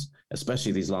Lewis is,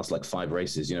 especially these last 5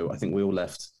 races. I think we all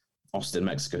left Austin,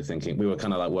 Mexico thinking, we were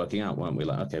kind of like working out, weren't we?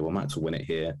 Like, okay, well, Max will win it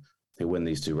here. He'll win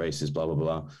these 2 races, blah, blah,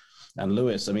 blah. And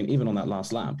Lewis, I mean, even on that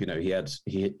last lap, he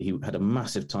had a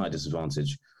massive tyre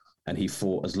disadvantage, and he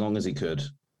fought as long as he could.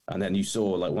 And then you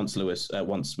saw,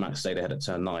 once Max stayed ahead at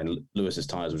turn 9, Lewis's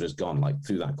tyres were just gone,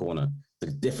 through that corner. The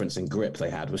difference in grip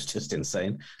they had was just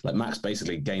insane. Max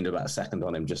basically gained about a second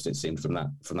on him, just it seemed, from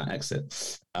that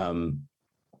exit. And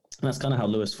that's kind of how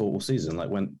Lewis fought all season.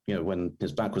 When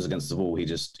his back was against the wall, he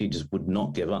just would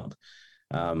not give up.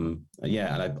 And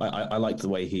I liked the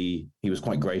way he was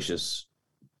quite gracious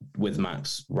with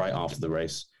Max right after the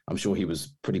race. I'm sure he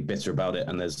was pretty bitter about it,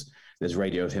 and there's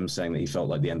radio of him saying that he felt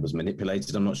like the end was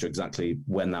manipulated. I'm not sure exactly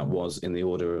when that was in the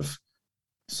order of,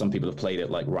 some people have played it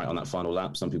right on that final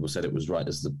lap. Some people said it was right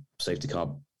as the safety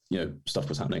car, stuff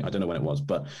was happening. I don't know when it was,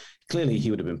 but clearly he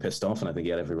would have been pissed off, and I think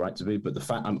he had every right to be. But the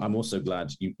fact, I'm also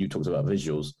glad you talked about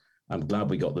visuals. I'm glad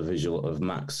we got the visual of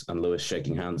Max and Lewis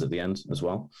shaking hands at the end as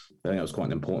well. I think that was quite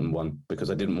an important one,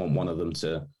 because I didn't want one of them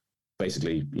to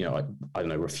basically, I don't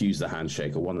know, refuse the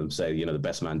handshake, or one of them say, the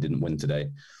best man didn't win today.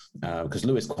 Because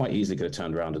Lewis quite easily could have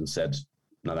turned around and said,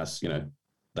 no,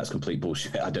 that's complete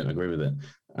bullshit. I don't agree with it.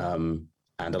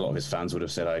 And a lot of his fans would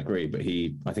have said, I agree. But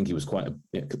I think he was quite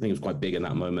big in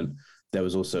that moment. There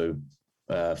was also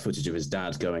footage of his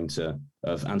dad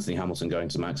of Anthony Hamilton going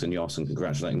to Max and Jos and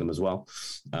congratulating them as well.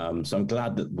 So I'm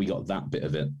glad that we got that bit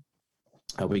of it.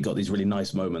 We got these really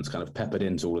nice moments kind of peppered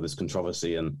into all of this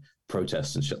controversy and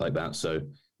protests and shit like that. So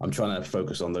I'm trying to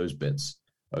focus on those bits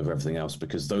over everything else,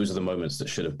 because those are the moments that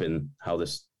should have been how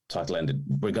this title ended,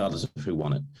 regardless of who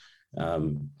won it.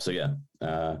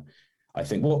 I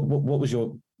think what was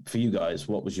for you guys,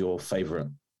 what was your favorite,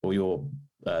 or your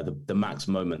the Max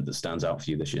moment that stands out for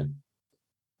you this year?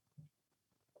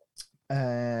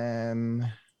 Damn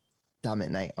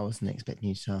it, Nate, I wasn't expecting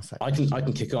you to ask that. I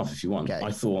can kick off if you want. Okay.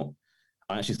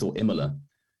 I actually thought Imola,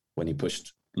 when he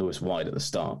pushed Lewis wide at the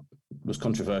start, was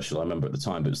controversial. I remember at the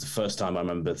time, but it was the first time I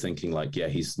remember thinking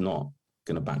he's not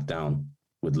going to back down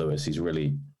with Lewis. He's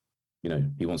really,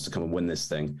 he wants to come and win this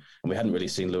thing. And we hadn't really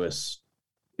seen Lewis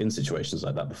in situations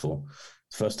like that before.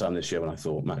 First time this year when I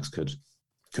thought Max could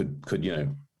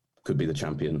be the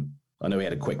champion. I know he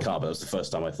had a quick car, but it was the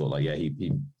first time I thought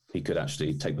he could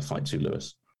actually take the fight to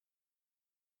Lewis.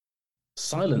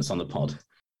 Silence on the pod.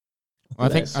 Well,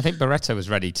 I think Barretto was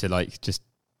ready to just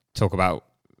talk about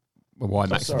why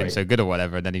Max has been so good or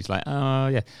whatever, and then he's like, "Oh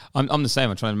yeah, I'm the same."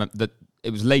 I'm trying to remember that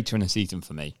it was later in the season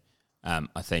for me.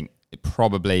 I think it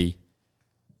probably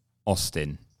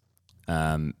Austin,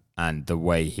 and the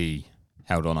way he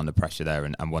held on under pressure there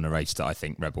and won a race that I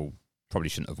think Red Bull probably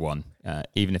shouldn't have won,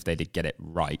 even if they did get it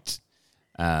right.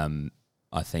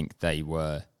 I think they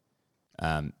were.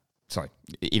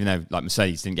 Even though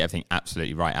Mercedes didn't get everything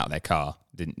absolutely right out of their car,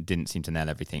 didn't seem to nail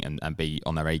everything and be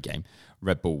on their A game,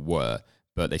 Red Bull were,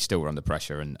 but they still were under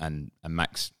pressure, and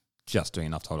Max just doing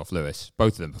enough to hold off Lewis.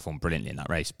 Both of them performed brilliantly in that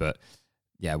race, but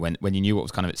yeah, when you knew what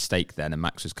was kind of at stake then, and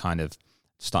Max was kind of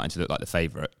starting to look like the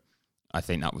favourite, I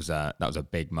think that was a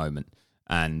big moment.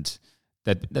 And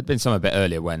there'd been some a bit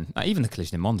earlier when, even the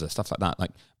collision in Monza, stuff like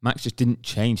that, Max just didn't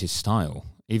change his style,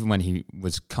 even when he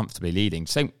was comfortably leading.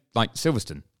 Same like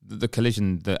Silverstone, the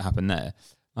collision that happened there.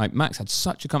 Max had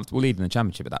such a comfortable lead in the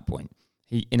championship at that point.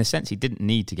 He, in a sense, he didn't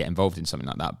need to get involved in something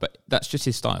like that, but that's just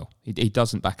his style. He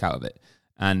doesn't back out of it.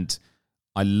 And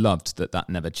I loved that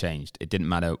never changed. It didn't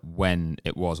matter when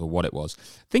it was or what it was.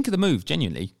 Think of the move,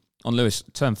 genuinely, on Lewis,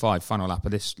 turn 5, final lap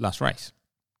of this last race.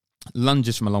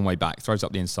 Lunges from a long way back, throws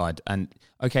up the inside, and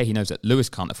okay, he knows that Lewis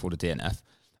can't afford a DNF,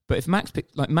 but if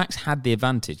Max had the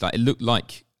advantage, it looked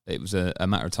like it was a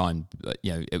matter of time,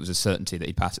 it was a certainty that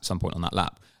he'd pass at some point on that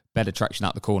lap. Better traction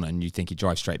out the corner, and you think he'd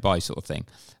drive straight by, sort of thing.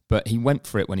 But he went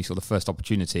for it when he saw the first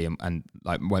opportunity and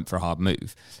went for a hard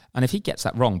move. And if he gets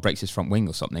that wrong, breaks his front wing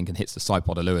or something, and hits the side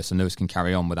pod of Lewis, and Lewis can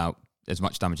carry on without as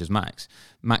much damage as Max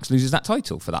loses that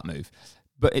title for that move.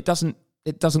 But it doesn't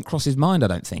cross his mind, I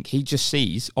don't think. He just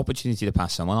sees opportunity to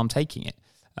pass someone, I'm taking it.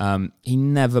 He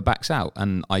never backs out,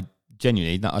 and I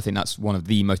think that's one of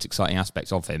the most exciting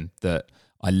aspects of him that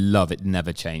I love. It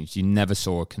never changed. You never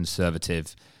saw a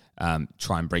conservative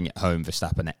try and bring it home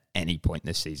Verstappen at any point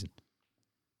this season.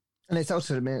 And it's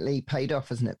ultimately paid off,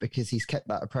 hasn't it? Because he's kept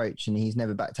that approach and he's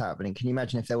never backed out. But can you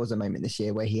imagine if there was a moment this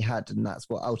year where he had, and that's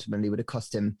what ultimately would have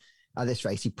cost him at this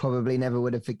race, he probably never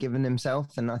would have forgiven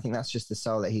himself. And I think that's just the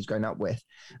style that he's grown up with,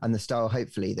 and the style,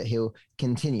 hopefully, that he'll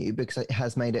continue, because it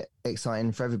has made it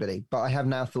exciting for everybody. But I have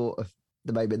now thought of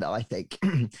the moment that I think,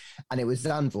 and it was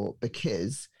Zandvoort,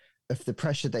 because of the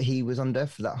pressure that he was under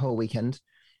for that whole weekend.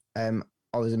 I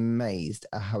was amazed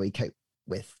at how he coped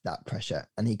with that pressure,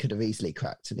 and he could have easily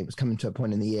cracked. And it was coming to a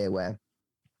point in the year where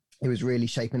it was really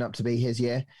shaping up to be his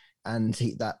year, and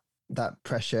that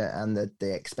pressure and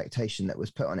the expectation that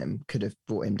was put on him could have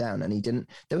brought him down, and he didn't.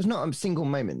 There was not a single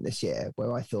moment this year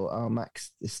where I thought, oh,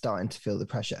 Max is starting to feel the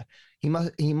pressure. He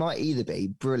might either be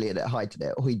brilliant at hiding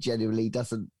it, or he genuinely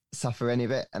doesn't suffer any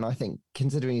of it. And I think,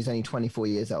 considering he's only 24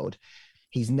 years old,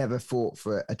 he's never fought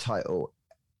for a title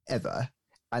ever.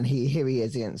 And here he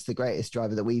is against the greatest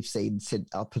driver that we've seen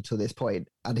up until this point,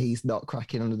 and he's not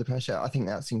cracking under the pressure. I think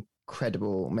that's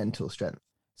incredible mental strength.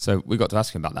 So we got to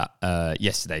ask him about that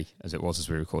yesterday, as it was as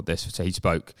we record this. So he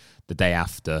spoke the day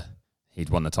after he'd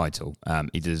won the title.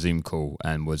 He did a Zoom call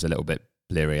and was a little bit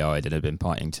bleary-eyed and had been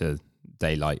partying to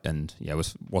daylight, and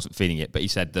wasn't feeling it. But he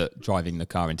said that driving the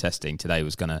car in testing today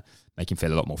was going to make him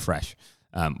feel a lot more fresh,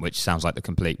 which sounds like the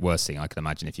complete worst thing I can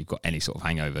imagine if you've got any sort of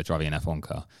hangover driving an F1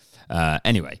 car.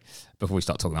 Anyway, before we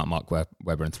start talking about Mark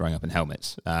Webber and throwing up in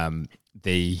helmets,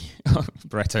 the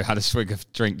Barretto had a swig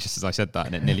of drink just as I said that,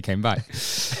 and it nearly came back.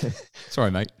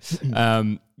 Sorry, mate.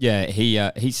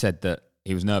 He said that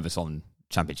he was nervous on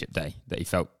championship day, that he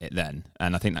felt it then,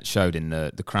 and I think that showed in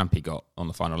the cramp he got on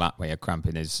the final lap, where he had cramp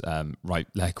in his right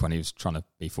leg when he was trying to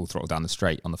be full throttle down the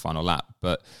straight on the final lap.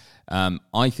 But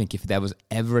I think if there was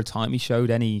ever a time he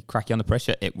showed any cracky under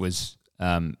pressure, it was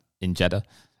in Jeddah,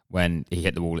 when he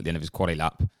hit the wall at the end of his quali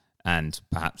lap and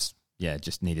perhaps,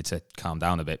 just needed to calm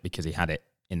down a bit because he had it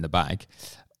in the bag.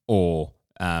 Or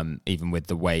even with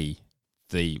the way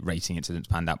the racing incidents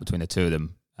panned out between the two of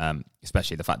them,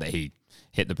 especially the fact that he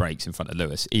hit the brakes in front of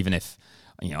Lewis, even if,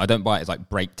 I don't buy it as like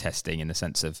brake testing in the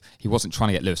sense of he wasn't trying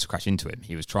to get Lewis to crash into him.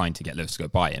 He was trying to get Lewis to go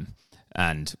by him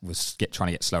and was trying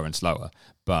to get slower and slower.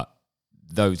 But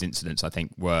those incidents, I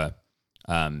think, were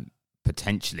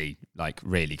potentially like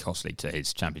really costly to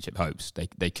his championship hopes.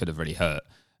 They could have really hurt,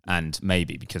 and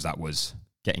maybe because that was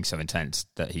getting so intense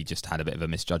that he just had a bit of a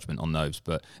misjudgment on those.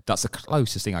 But that's the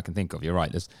closest thing I can think of. You're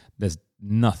right. There's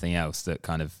nothing else that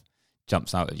kind of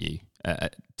jumps out at you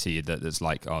to you that's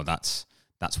like, oh, that's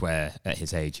where at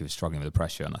his age he was struggling with the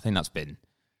pressure. And I think that's been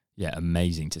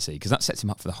amazing to see, because that sets him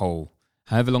up for the whole,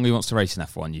 however long he wants to race in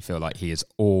F1, you feel like he is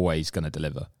always going to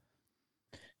deliver.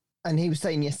 And he was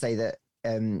saying yesterday that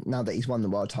now that he's won the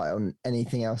world title,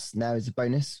 anything else now is a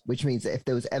bonus, which means that if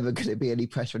there was ever going to be any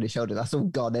pressure on his shoulder, that's all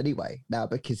gone anyway now,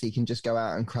 because he can just go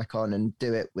out and crack on and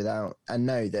do it without, and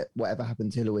know that whatever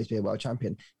happens, he'll always be a world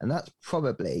champion. And that's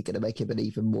probably going to make him an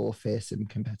even more fearsome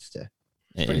competitor.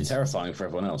 It's pretty terrifying for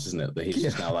everyone else, isn't it? That he's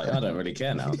just now like, I don't really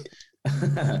care now.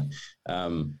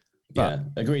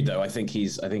 Agreed though. I think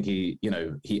he's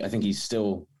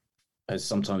still is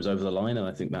sometimes over the line, and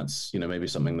I think that's maybe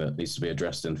something that needs to be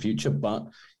addressed in future. But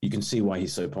you can see why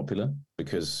he's so popular,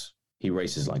 because he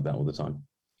races like that all the time.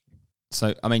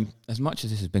 So I mean, as much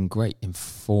as this has been great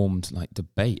informed like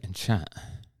debate and chat,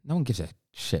 no one gives a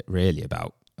shit really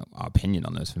about our opinion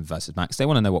on those versus Max. They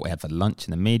want to know what we had for lunch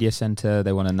in the media centre.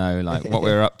 They want to know like what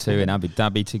we were up to in Abu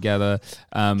Dhabi together.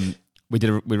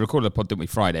 We recorded a pod, didn't we,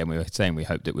 Friday, and we were saying we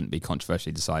hoped it wouldn't be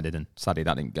controversially decided, and sadly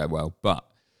that didn't go well. But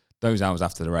those hours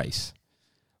after the race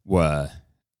were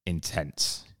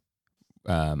intense.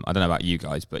 I don't know about you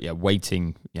guys, but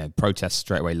waiting, protests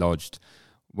straight away lodged,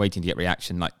 waiting to get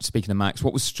reaction. Like, speaking of Max,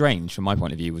 what was strange from my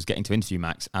point of view was getting to interview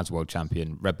Max as world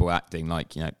champion, Red Bull acting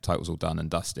like, title's all done and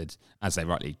dusted, as they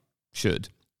rightly should.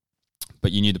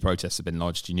 But you knew the protests had been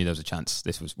lodged. You knew there was a chance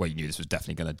you knew this was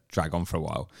definitely going to drag on for a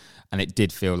while. And it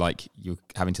did feel like you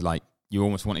having to you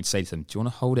almost wanted to say to them, do you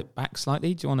want to hold it back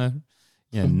slightly? Do you want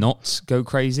to, not go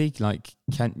crazy? Like,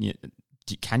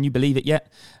 can you believe it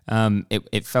yet?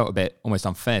 It felt a bit almost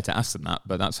unfair to ask them that,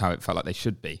 but that's how it felt like they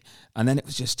should be. And then it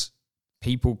was just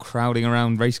people crowding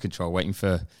around race control, waiting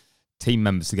for team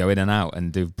members to go in and out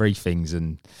and do briefings,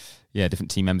 and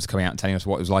different team members coming out and telling us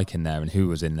what it was like in there and who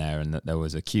was in there, and that there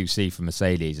was a QC from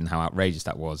Mercedes and how outrageous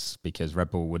that was because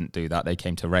Red Bull wouldn't do that. They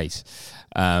came to race.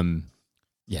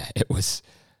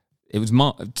 It was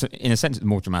more, in a sense,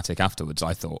 more dramatic afterwards,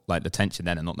 I thought, like the tension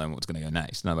then and not knowing what's going to go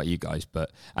next. I don't know about you guys,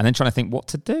 and then trying to think what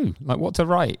to do, like what to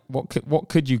write, what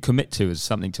could you commit to as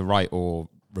something to write or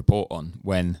report on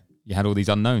when you had all these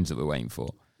unknowns that we're waiting for.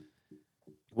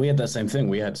 We had that same thing.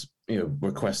 We had,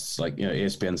 requests like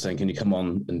ESPN saying, "Can you come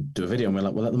on and do a video?" And we're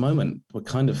like, well, at the moment, we're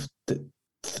kind of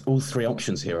all three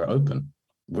options here are open.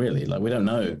 Really, like we don't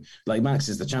know. Like Max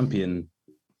is the champion,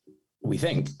 we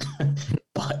think,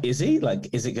 but is he? Like,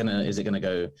 is it gonna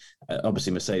go?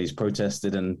 Obviously, Mercedes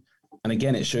protested, and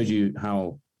again, it showed you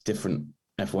how different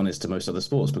F1 is to most other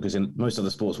sports, because in most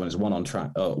other sports, when it's one on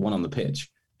track, one on the pitch,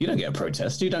 you don't get a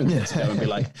protest. You don't get to go and be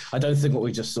like, I don't think what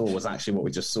we just saw was actually what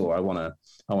we just saw. I want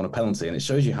a penalty. And it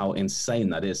shows you how insane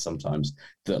that is sometimes,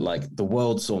 that like the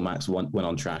world saw Max went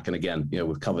on track. And again,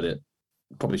 we've covered it.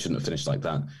 Probably shouldn't have finished like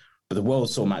that. But the world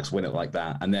saw Max win it like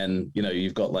that. And then,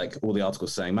 you've got like all the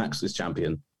articles saying Max is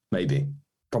champion. Maybe,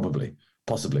 probably,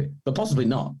 possibly, but possibly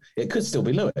not. It could still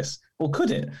be Lewis. Or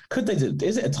could it? Could they do?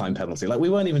 Is it a time penalty? Like, we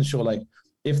weren't even sure, like,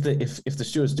 if the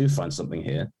stewards do find something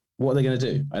here, what are they going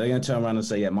to do? Are they going to turn around and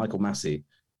say, yeah, Michael Massey,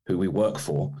 who we work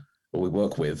for or we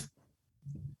work with,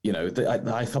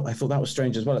 I thought that was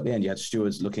strange as well. At the end, you had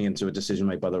stewards looking into a decision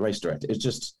made by the race director. It's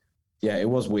just, it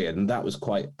was weird. And that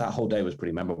whole day was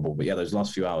pretty memorable. But those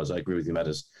last few hours, I agree with you,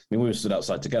 Meadows. I mean, we were stood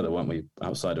outside together, weren't we?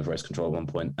 Outside of race control at one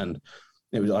point. And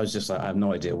I was just like, I have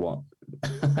no idea what,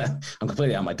 I'm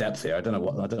completely out of my depth here. I don't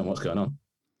know what's going on.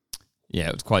 Yeah,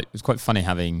 it was quite funny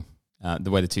having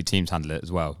the way the two teams handled it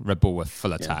as well. Red Bull were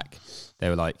full attack. They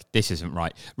were like, this isn't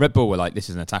right. Red Bull were like, this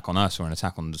is an attack on us or an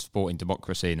attack on the sporting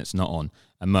democracy, and it's not on.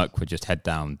 And Merck would just head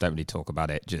down, don't really talk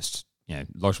about it, just,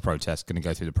 lodge protest, going to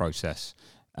go through the process.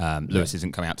 Lewis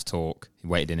isn't coming out to talk. He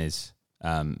waited in his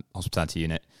hospitality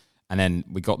unit. And then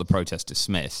we got the protest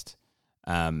dismissed.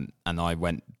 And I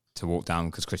went to walk down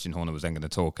because Christian Horner was then going to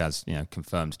talk as,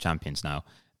 confirmed champions now.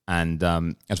 And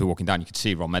as we're walking down, you could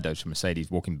see Ron Meadows from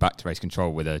Mercedes walking back to race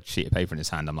control with a sheet of paper in his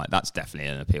hand. I'm like, that's definitely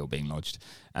an appeal being lodged,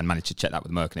 and managed to check that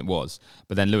with Merck, and it was.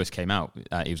 But then Lewis came out.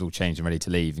 He was all changed and ready to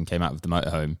leave and came out of the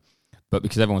motorhome. But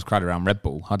because everyone was crowded around Red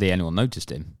Bull, hardly anyone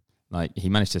noticed him. Like, he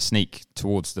managed to sneak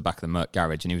towards the back of the Merck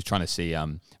garage, and he was trying to see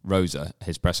Rosa,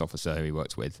 his press officer who he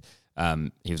worked with.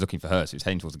 He was looking for her, so he was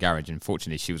heading towards the garage, and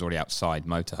fortunately she was already outside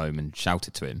motorhome and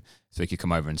shouted to him so he could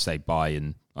come over and say bye,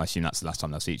 and I assume that's the last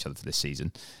time they'll see each other for this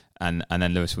season. And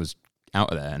then Lewis was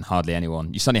out of there, and hardly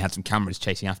anyone. You suddenly had some cameras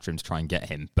chasing after him to try and get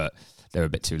him, but they were a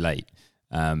bit too late.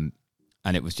 And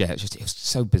it was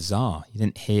so bizarre. You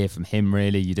didn't hear from him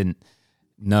really. You didn't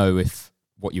know if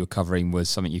what you were covering was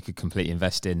something you could completely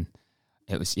invest in.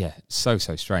 It was so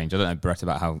strange. I don't know, Brett,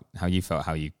 about how you felt,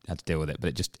 how you had to deal with it,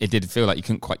 but it did feel like you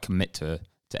couldn't quite commit to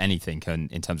anything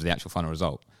in terms of the actual final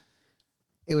result.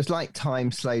 It was like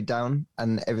time slowed down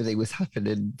and everything was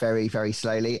happening very, very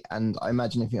slowly. And I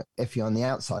imagine if you're on the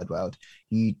outside world,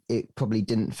 it probably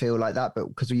didn't feel like that. But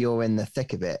because you're in the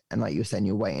thick of it, and like you were saying,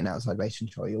 you're waiting outside race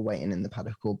control, you're waiting in the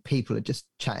paddock, or people are just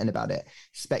chatting about it,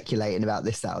 speculating about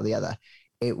this, that, or the other.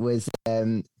 It was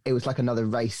like another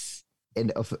race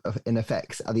in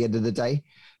effects at the end of the day.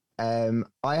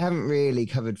 I haven't really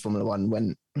covered Formula One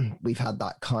when we've had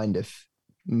that kind of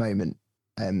moment.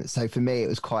 So for me, it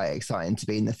was quite exciting to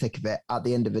be in the thick of it at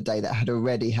the end of a day that had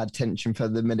already had tension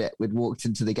from the minute we'd walked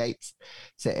into the gates.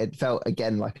 So it felt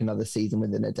again like another season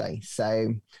within a day.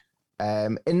 So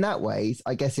in that ways,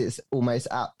 I guess it's almost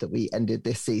apt that we ended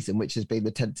this season, which has been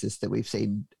the tensest that we've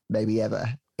seen maybe ever,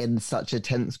 in such a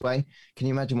tense way. Can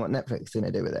you imagine what Netflix is going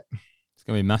to do with it? It's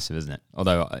going to be massive, isn't it?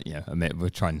 Although, we're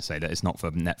trying to say that it's not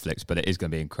for Netflix, but it is going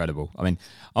to be incredible. I mean,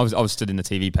 I was stood in the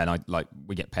TV pen.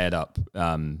 We get paired up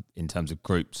in terms of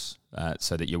groups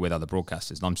so that you're with other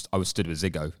broadcasters. And I was stood with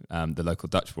Ziggo, the local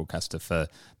Dutch broadcaster, for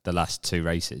the last two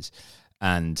races.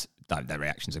 And their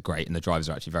reactions are great, and the drivers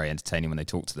are actually very entertaining when they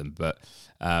talk to them. But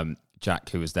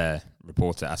Jack, who was their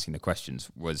reporter asking the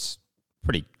questions, was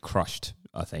pretty crushed,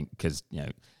 I think, because,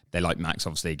 they like Max,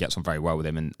 obviously, gets on very well with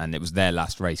him, and it was their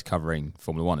last race covering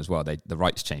Formula One as well. The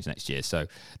rights changed next year, so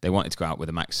they wanted to go out with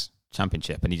a Max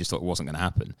championship, and he just thought it wasn't going to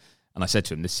happen. And I said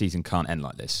to him, this season can't end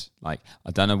like this. Like,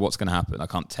 I don't know what's going to happen. I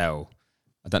can't tell.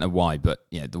 I don't know why, but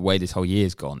the way this whole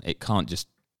year's gone, it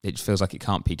feels like it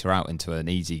can't peter out into an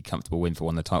easy, comfortable win for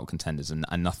one of the title contenders, and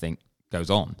nothing goes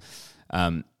on.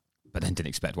 But then didn't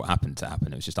expect what happened to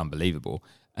happen. It was just unbelievable.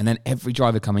 And then every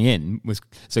driver coming in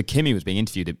so Kimi was being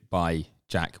interviewed by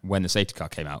Jack when the safety car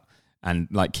came out, and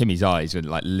like Kimi's eyes were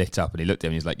like lit up, and he looked at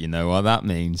him and he's like, you know what that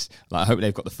means? Like, I hope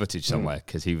they've got the footage somewhere,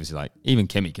 because he was like, even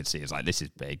Kimi could see, it was like, this is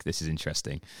big, this is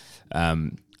interesting.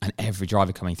 And every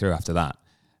driver coming through after that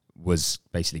was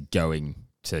basically going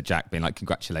to Jack, being like,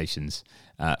 congratulations.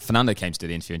 Fernando came to do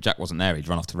the interview, and Jack wasn't there. He'd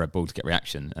run off to Red Bull to get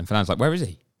reaction, and Fernando's like, where is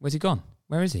he? Where's he gone?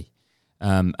 Where is he?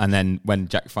 And then when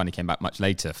Jack finally came back much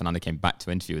later, Fernando came back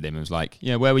to interview with him and was like,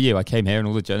 where were you? I came here and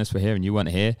all the journalists were here and you weren't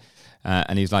here.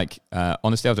 And he's like,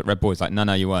 honestly, I was at Red Bull. He's like,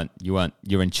 no, you weren't. You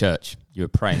were in church. You were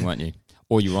praying, weren't you?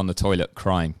 or you were on the toilet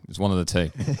crying. It was one of the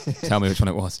two. Tell me which one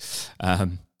it was.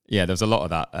 Yeah, there was a lot of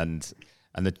that, and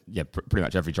pretty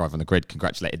much every driver on the grid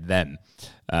congratulated them,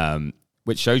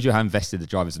 which shows you how invested the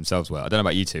drivers themselves were. I don't know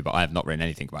about you two, but I have not written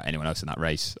anything about anyone else in that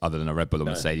race other than a Red Bull or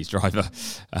Mercedes driver,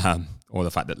 or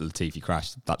the fact that Latifi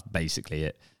crashed. That's basically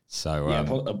it. So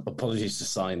apologies to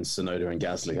Sainz, Tsunoda, and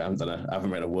Gasly. I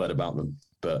haven't written a word about them,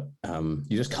 but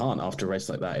you just can't after a race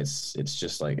like that. It's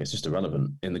just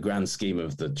irrelevant in the grand scheme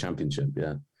of the championship.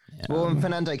 Yeah. Well, when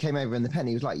Fernando came over in the pen,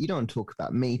 he was like, "You don't want to talk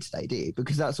about me today, do you?"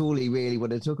 Because that's all he really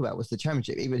wanted to talk about was the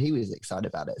championship. Even he was excited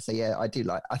about it. So yeah, I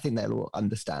think they'll all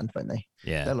understand, won't they?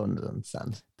 Yeah, they'll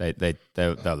understand.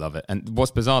 They'll love it. And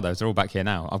what's bizarre though is they're all back here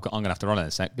now. I'm going to have to run in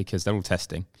a sec because they're all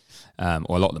testing,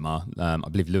 or a lot of them are. I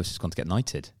believe Lewis has gone to get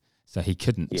knighted, so he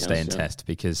couldn't stay and test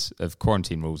because of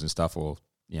quarantine rules and stuff, or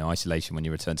isolation when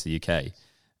you return to the UK.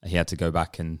 He had to go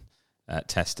back and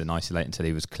test and isolate until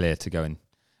he was clear to go and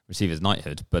receive his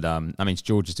knighthood. But that means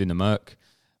George is doing the Merc.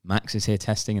 Max is here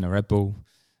testing in a Red Bull,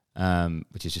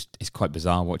 which is it's quite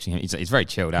bizarre watching him. He's very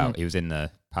chilled out. He was in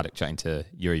the paddock chatting to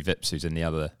Yuri Vips, who's in the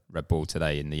other Red Bull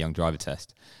today in the young driver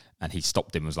test, and he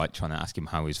stopped him, was like trying to ask him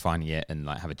how he was finding it and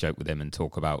like have a joke with him and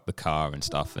talk about the car and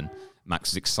stuff. And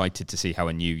Max was excited to see how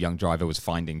a new young driver was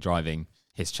finding driving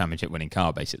his championship winning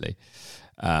car, basically.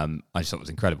 I just thought it was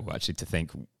incredible actually to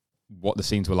think what the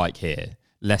scenes were like here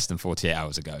less than 48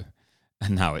 hours ago.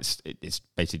 And now it's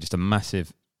basically just a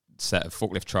massive set of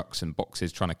forklift trucks and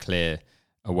boxes trying to clear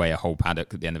away a whole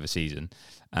paddock at the end of a season,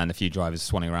 and a few drivers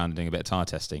swanning around and doing a bit of tyre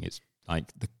testing. It's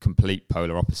like the complete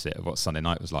polar opposite of what Sunday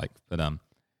night was like. But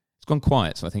it's gone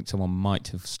quiet, so I think someone might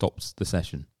have stopped the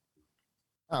session.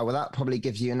 Oh, well, that probably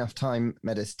gives you enough time,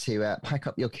 Meadows, to pack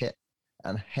up your kit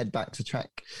and head back to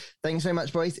track. Thanks so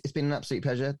much, boys. It's been an absolute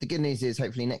pleasure. The good news is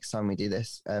hopefully next time we do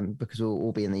this, because we'll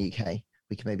all be in the UK,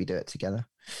 we can maybe do it together.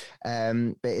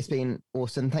 But it's been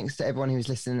awesome. Thanks to everyone who's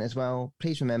listening as well.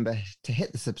 Please remember to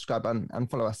hit the subscribe button and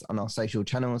follow us on our social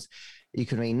channels. You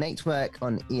can read Nate's work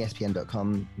on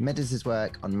ESPN.com, Meadows'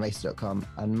 work on Racer.com,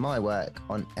 and my work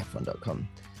on F1.com.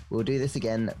 We'll do this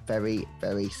again very,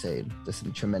 very soon. There's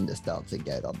some tremendous dancing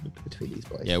going on between these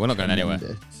boys. Yeah, we're not going anywhere.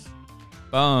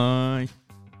 Bye.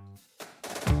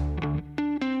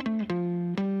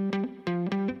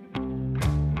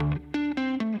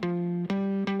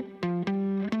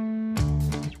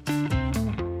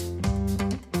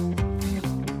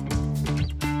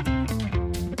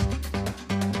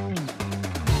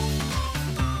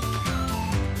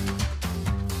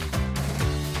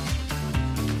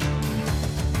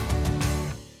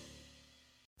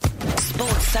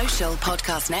 Sports Social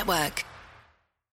Podcast Network.